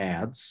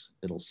pads.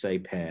 It'll say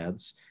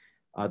pads.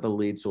 Other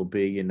leads will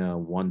be, you know,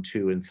 1,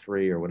 2, and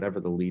 3, or whatever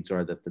the leads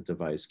are that the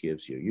device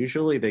gives you.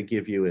 Usually they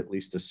give you at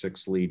least a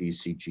 6-lead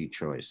ECG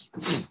choice.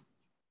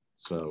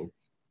 So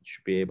you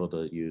should be able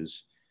to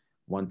use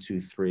 1, 2,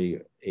 3,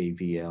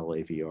 AVL,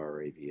 AVR,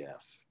 or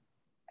AVF.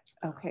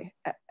 Okay,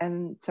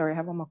 and sorry, I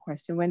have one more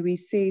question. When we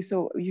say,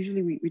 so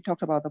usually we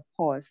talked about the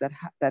pause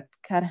that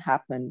can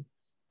happen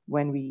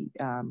when we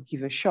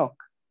give a shock.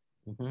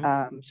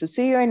 So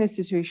say you're in a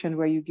situation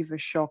where you give a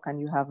shock and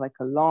you have like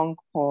a long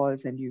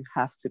pause and you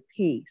have to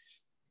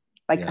pace.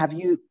 Like, have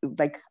you,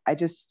 like, I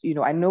just, you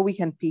know, I know we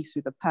can pace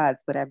with the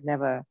pads, but I've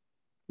never,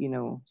 you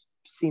know,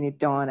 seen it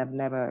done. I've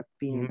never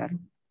been in that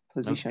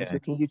position. So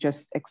can you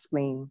just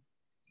explain?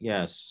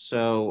 Yes,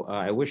 so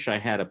I wish I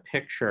had a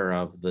picture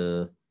of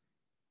the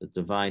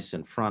device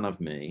in front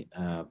of me,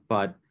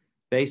 but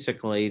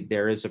basically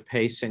there is a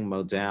pacing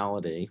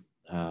modality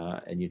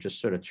and you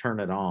just sort of turn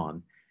it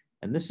on.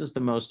 And this is the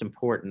most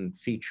important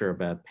feature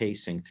about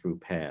pacing through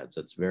pads.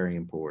 It's very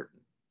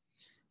important.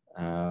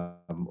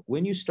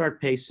 When you start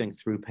pacing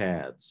through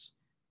pads,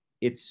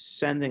 it's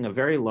sending a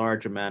very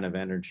large amount of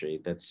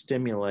energy that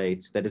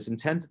is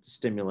intended to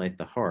stimulate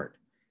the heart.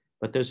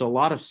 But there's a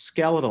lot of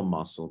skeletal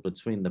muscle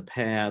between the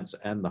pads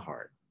and the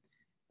heart.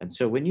 And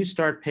so when you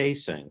start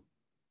pacing,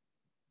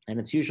 and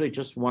it's usually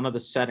just one of the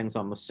settings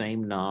on the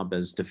same knob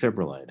as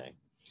defibrillating,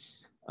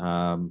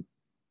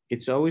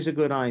 it's always a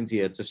good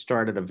idea to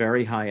start at a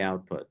very high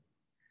output.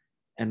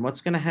 And what's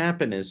going to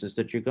happen is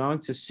that you're going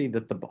to see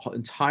that the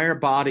entire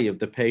body of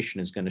the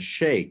patient is going to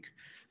shake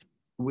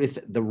with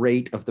the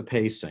rate of the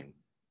pacing.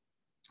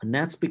 And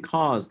that's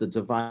because the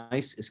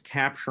device is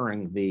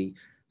capturing the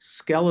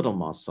skeletal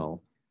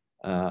muscle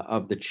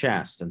of the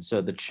chest. And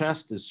so the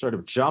chest is sort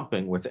of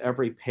jumping with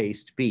every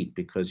paced beat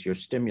because you're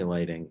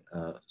stimulating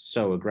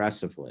so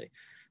aggressively.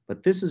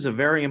 But this is a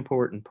very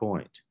important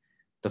point.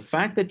 The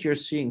fact that you're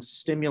seeing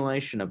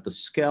stimulation of the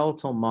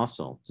skeletal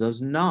muscle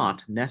does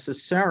not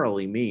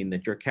necessarily mean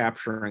that you're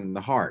capturing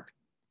the heart.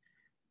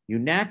 You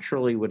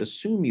naturally would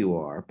assume you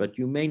are, but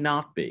you may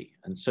not be.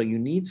 And so you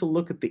need to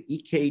look at the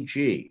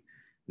EKG.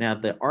 Now,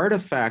 the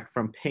artifact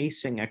from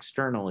pacing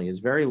externally is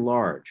very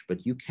large,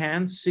 but you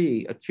can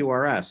see a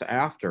QRS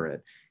after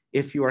it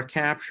if you are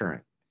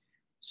capturing.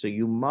 So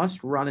you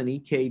must run an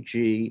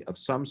EKG of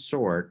some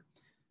sort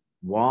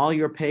while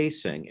you're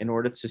pacing in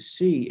order to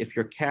see if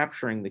you're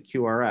capturing the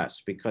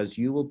QRS, because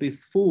you will be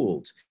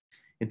fooled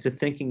into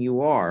thinking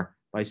you are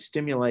by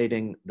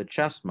stimulating the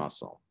chest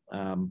muscle.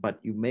 But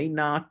you may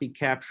not be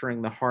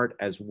capturing the heart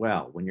as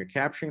well. When you're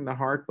capturing the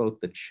heart, both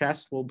the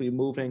chest will be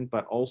moving,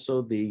 but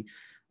also the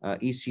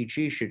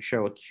ECG should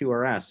show a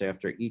QRS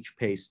after each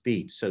paced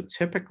beat. So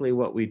typically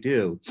what we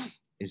do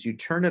is you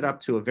turn it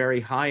up to a very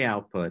high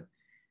output,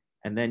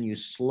 and then you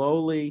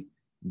slowly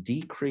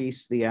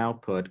decrease the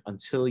output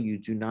until you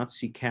do not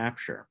see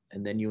capture.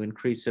 And then you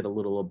increase it a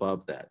little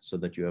above that so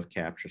that you have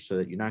capture, so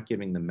that you're not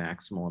giving the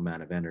maximal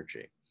amount of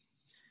energy.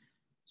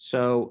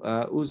 So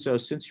Uzo,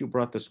 since you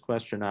brought this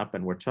question up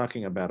and we're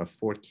talking about a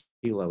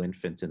 4-kilo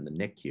infant in the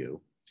NICU,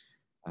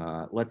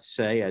 let's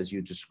say, as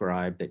you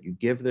described, that you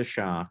give the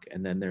shock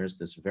and then there's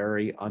this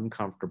very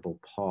uncomfortable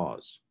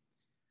pause.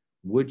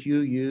 Would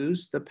you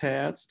use the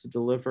pads to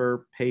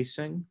deliver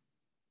pacing?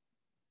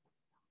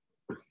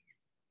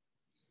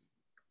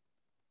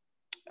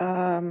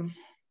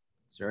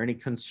 Is there any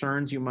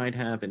concerns you might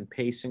have in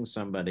pacing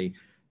somebody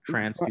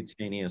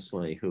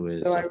transcutaneously who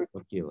is 4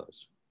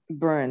 kilos?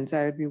 Burns,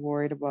 I would be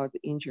worried about the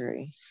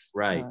injury.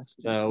 Right.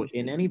 So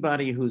in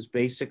anybody who's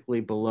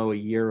basically below a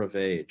year of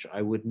age,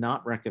 I would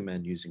not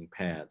recommend using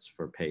pads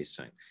for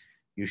pacing.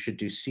 You should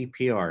do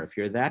CPR. If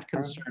you're that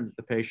concerned that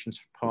the patient's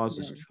pause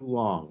is too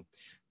long,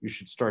 you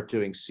should start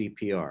doing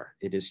CPR.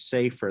 It is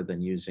safer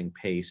than using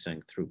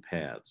pacing through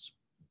pads,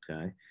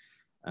 okay,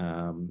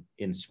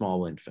 in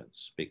small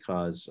infants,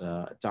 because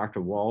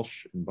Dr.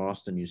 Walsh in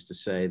Boston used to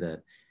say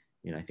that,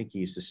 you know, I think he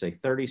used to say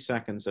 30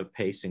 seconds of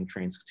pacing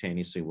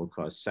transcutaneously will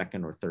cause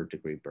 2nd or 3rd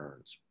degree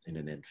burns in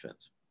an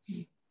infant.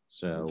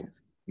 So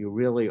you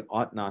really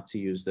ought not to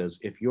use those.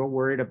 If you're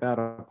worried about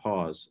a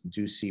pause,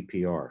 do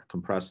CPR,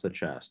 compress the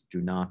chest,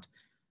 do not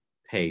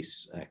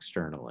pace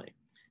externally.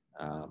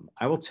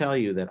 I will tell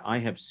you that I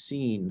have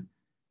seen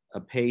a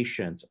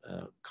patient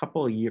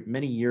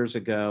many years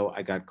ago.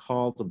 I got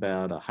called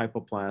about a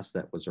hypoplast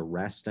that was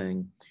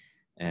arresting,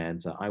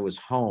 and I was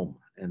home.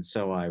 And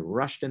so I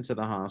rushed into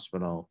the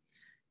hospital,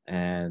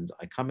 and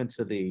I come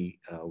into the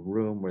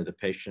room where the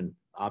patient,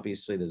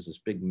 obviously there's this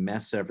big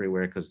mess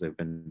everywhere because they've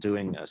been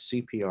doing a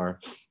CPR,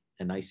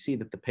 and I see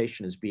that the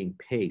patient is being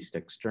paced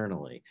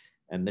externally,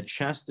 and the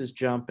chest is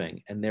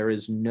jumping, and there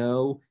is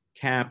no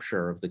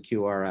capture of the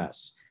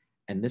QRS.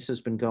 And this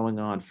has been going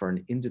on for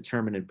an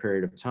indeterminate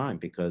period of time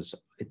because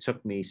it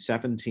took me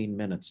 17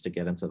 minutes to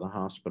get into the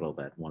hospital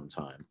that one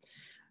time.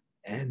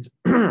 And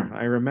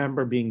I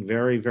remember being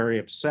very, very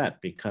upset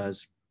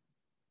because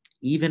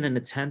even an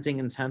attending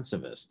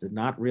intensivist did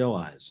not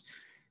realize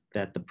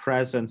that the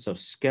presence of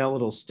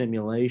skeletal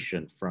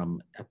stimulation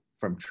from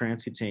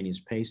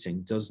transcutaneous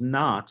pacing does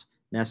not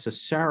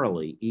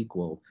necessarily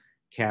equal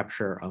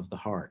capture of the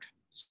heart.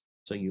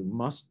 So you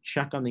must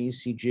check on the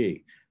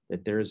ECG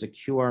that there is a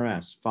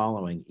QRS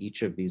following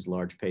each of these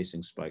large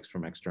pacing spikes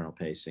from external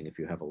pacing if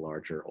you have a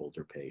larger,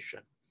 older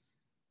patient.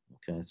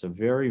 Okay, it's a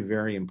very,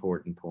 very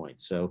important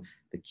point. So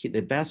the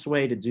best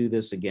way to do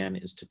this, again,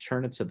 is to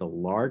turn it to the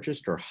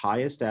largest or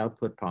highest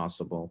output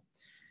possible,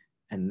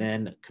 and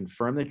then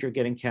confirm that you're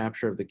getting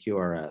capture of the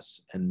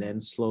QRS, and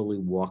then slowly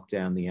walk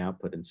down the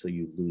output until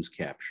you lose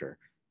capture,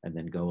 and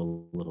then go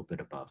a little bit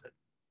above it.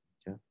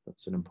 Okay,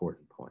 that's an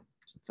important point.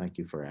 So thank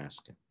you for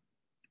asking.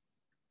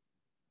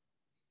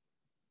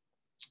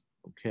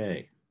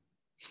 Okay,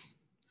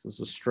 this is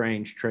a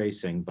strange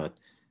tracing, but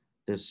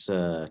this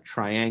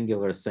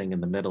triangular thing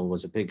in the middle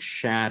was a big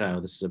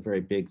shadow. This is a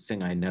very big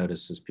thing I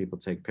notice as people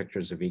take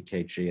pictures of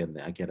EKG, and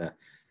I get a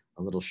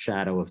little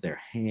shadow of their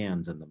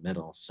hand in the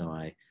middle. So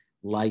I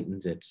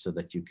lightened it so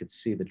that you could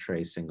see the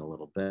tracing a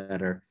little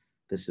better.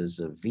 This is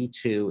a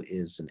V2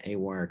 is an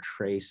A-wire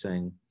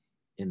tracing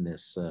in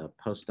this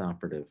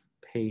postoperative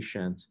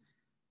patient.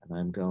 And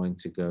I'm going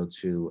to go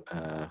to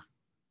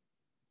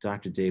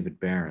Dr. David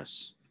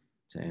Barris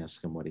to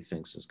ask him what he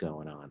thinks is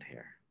going on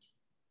here.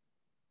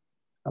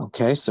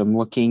 Okay, so I'm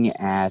looking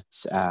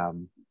at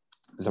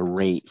the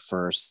rate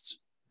first.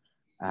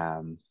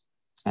 And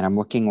I'm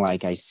looking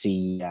like I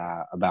see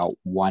about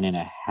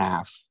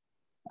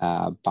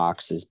 1.5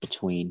 boxes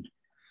between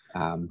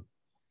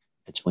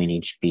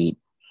each beat.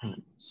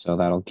 So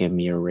that'll give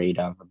me a rate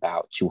of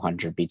about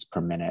 200 beats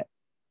per minute.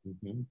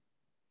 Mm-hmm.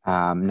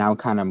 Now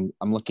I'm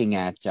looking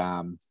at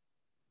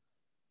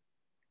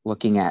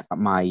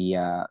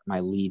my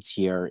leads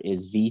here.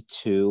 Is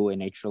V2 an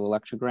atrial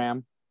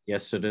electrogram?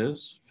 Yes, it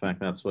is. In fact,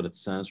 that's what it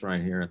says right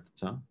here at the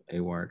top.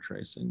 A-wire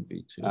tracing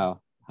V2.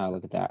 Oh,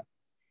 look at that.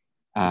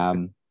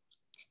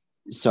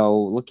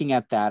 So looking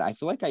at that, I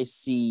feel like I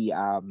see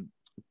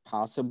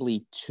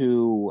possibly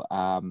 2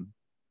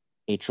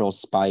 atrial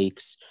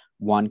spikes.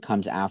 One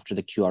comes after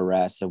the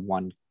QRS, and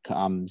one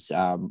comes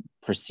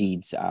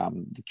precedes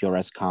the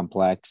QRS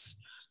complex.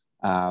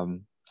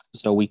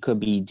 So we could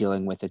be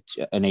dealing with an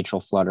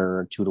atrial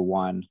flutter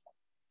 2-to-1.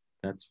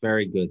 That's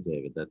very good,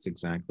 David. That's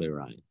exactly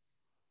right.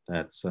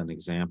 That's an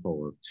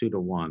example of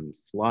 2-to-1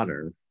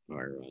 flutter,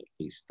 or at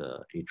least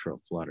atrial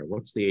flutter.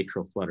 What's the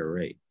atrial flutter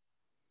rate?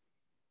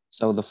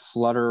 So the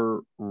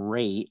flutter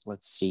rate,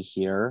 let's see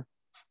here.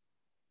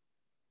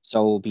 So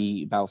it'll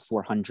be about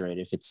 400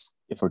 if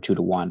we're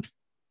 2-to-1.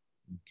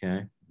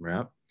 Okay,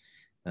 yep,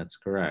 that's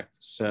correct.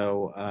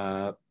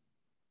 So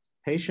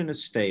patient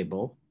is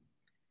stable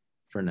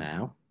for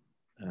now.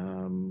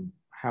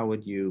 How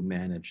would you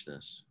manage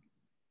this?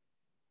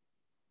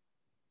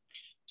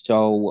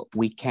 So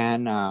we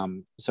can,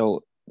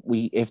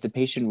 if the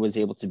patient was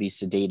able to be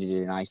sedated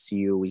in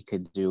ICU, we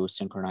could do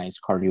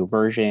synchronized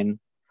cardioversion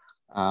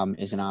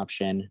is an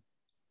option.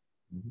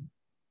 Mm-hmm.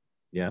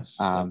 Yes,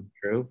 that's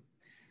true.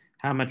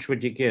 How much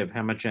would you give?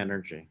 How much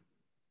energy?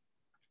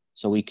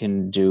 So we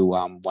can do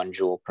 1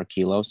 joule per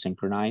kilo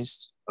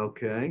synchronized.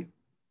 Okay,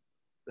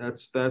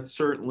 that's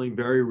certainly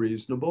very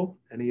reasonable.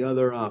 Any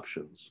other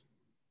options?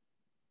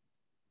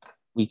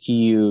 We could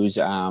use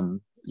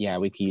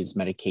we could use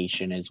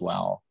medication as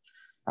well.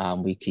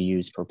 We could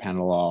use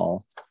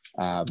propranolol,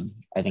 I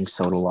think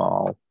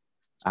sotalol.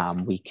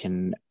 We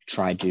can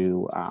try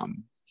to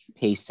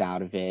pace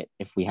out of it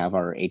if we have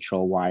our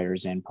atrial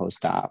wires in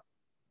post-op.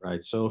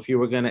 Right. So if you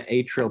were going to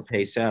atrial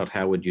pace out,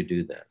 how would you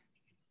do that?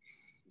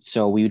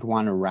 So we would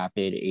want a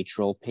rapid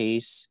atrial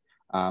pace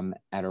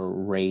at a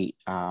rate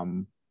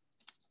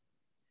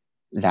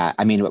that,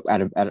 I mean,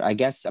 I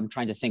guess I'm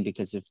trying to think,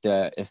 because if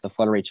the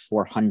flutter rate's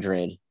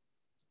 400,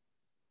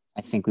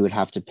 I think we would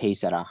have to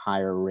pace at a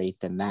higher rate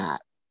than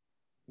that.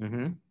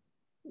 Mm-hmm.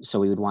 So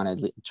we would want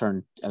to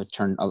turn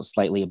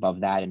slightly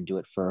above that and do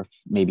it for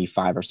maybe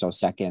 5 or so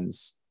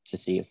seconds to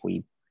see if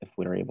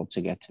we're able to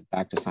get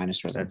back to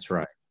sinus rhythm. That's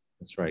right.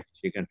 That's right.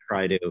 You can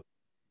try to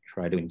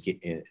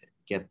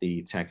get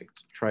the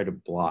try to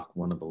block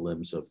one of the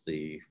limbs of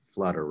the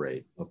flutter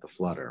rate of the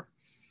flutter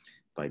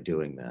by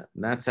doing that.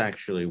 And that's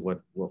actually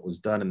what was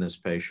done in this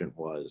patient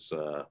was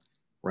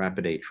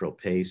rapid atrial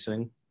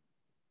pacing.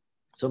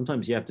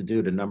 Sometimes you have to do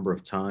it a number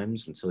of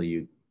times until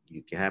you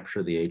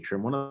capture the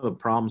atrium. One of the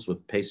problems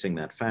with pacing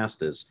that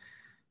fast is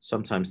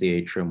sometimes the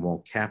atrium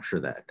won't capture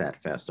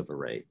that fast of a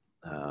rate.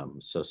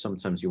 So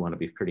sometimes you want to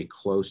be pretty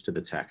close to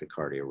the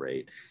tachycardia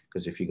rate,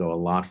 because if you go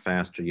a lot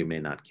faster, you may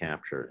not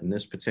capture. In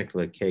this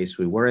particular case,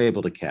 we were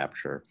able to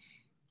capture.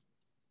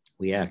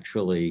 We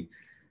actually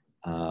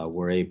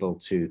were able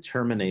to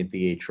terminate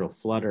the atrial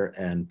flutter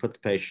and put the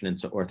patient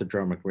into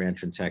orthodromic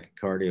reentry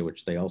tachycardia,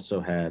 which they also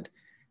had,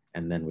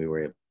 and then we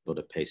were able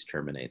to pace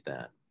terminate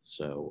that.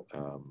 So,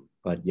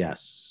 but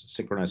yes,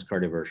 synchronized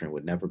cardioversion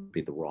would never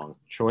be the wrong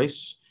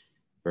choice.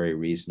 Very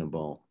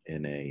reasonable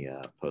in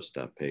a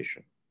post-op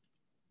patient.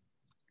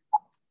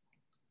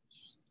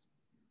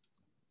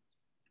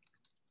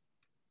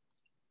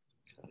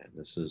 Okay,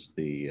 this is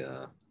the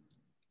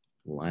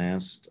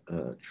last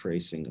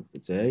tracing of the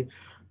day.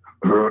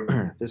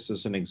 This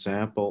is an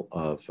example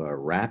of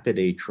rapid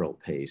atrial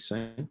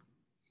pacing.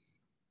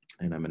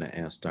 And I'm going to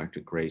ask Dr.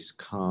 Grace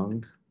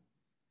Kong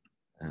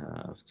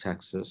of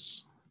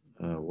Texas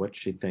what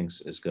she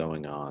thinks is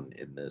going on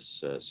in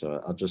this.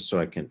 So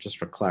I can, just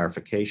for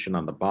clarification,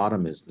 on the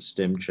bottom is the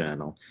stim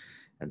channel.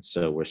 And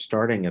so we're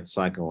starting at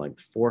cycle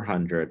length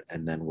 400,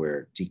 and then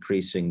we're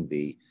decreasing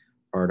the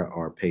R to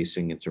R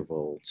pacing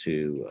interval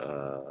to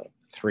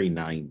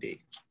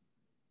 390.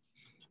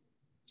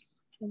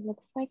 It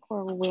looks like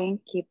we're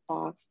winky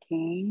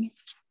blocking.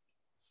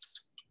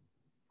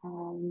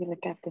 Let me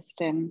look at the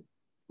stim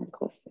more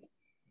closely.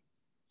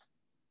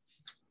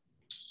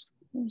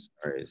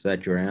 Sorry, is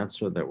that your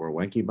answer, that we're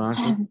winky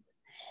blocking?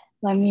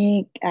 Let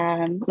me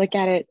look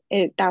at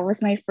it. That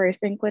was my first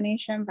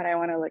inclination, but I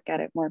want to look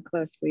at it more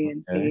closely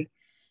and see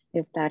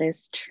if that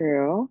is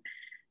true.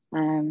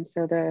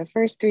 So the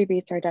first 3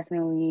 beats are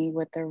definitely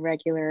with the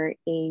regular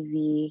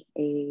AV,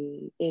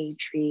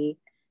 A3,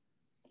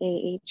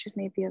 AH is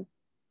maybe a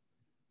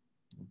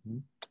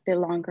bit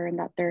longer in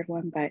that third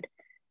one, but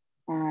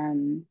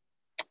and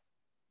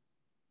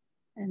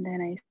then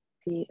I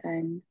see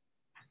an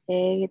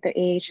A, the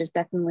AH is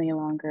definitely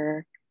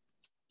longer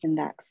in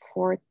that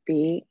 4th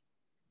beat.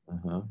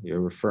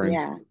 You're referring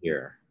to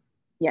here.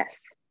 Yes.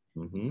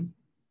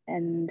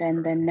 And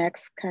then the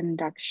next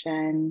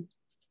conduction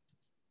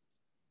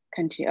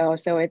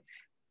so it's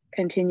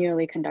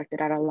continually conducted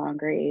at a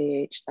longer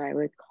AH. So I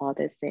would call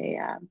this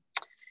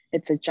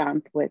it's a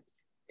jump with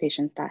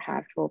patients that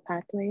have dual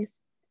pathways.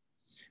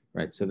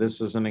 Right, so this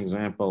is an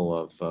example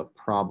of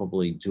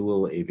probably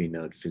dual AV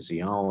node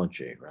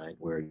physiology, right?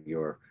 Where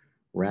your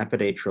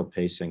rapid atrial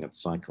pacing at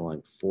cycle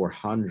length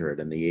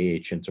 400 and the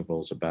AH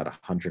interval is about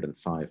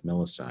 105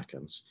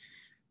 milliseconds.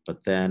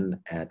 But then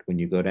when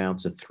you go down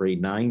to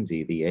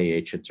 390, the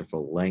AH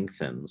interval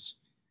lengthens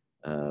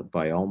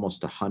by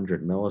almost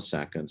 100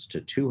 milliseconds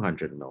to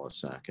 200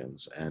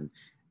 milliseconds. And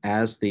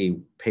as the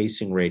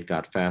pacing rate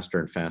got faster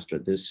and faster,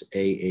 this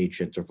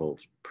AH interval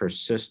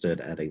persisted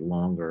at a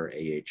longer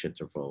AH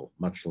interval,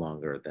 much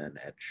longer than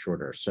at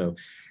shorter. So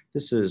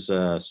this is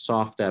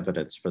soft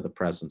evidence for the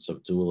presence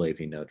of dual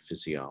AV node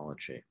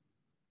physiology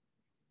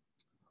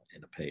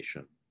in a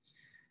patient.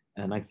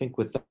 And I think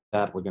with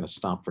that, we're going to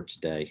stop for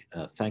today.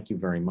 Thank you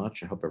very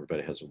much. I hope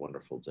everybody has a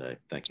wonderful day.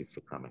 Thank you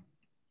for coming.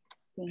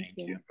 Thank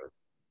you.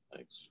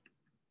 Thanks.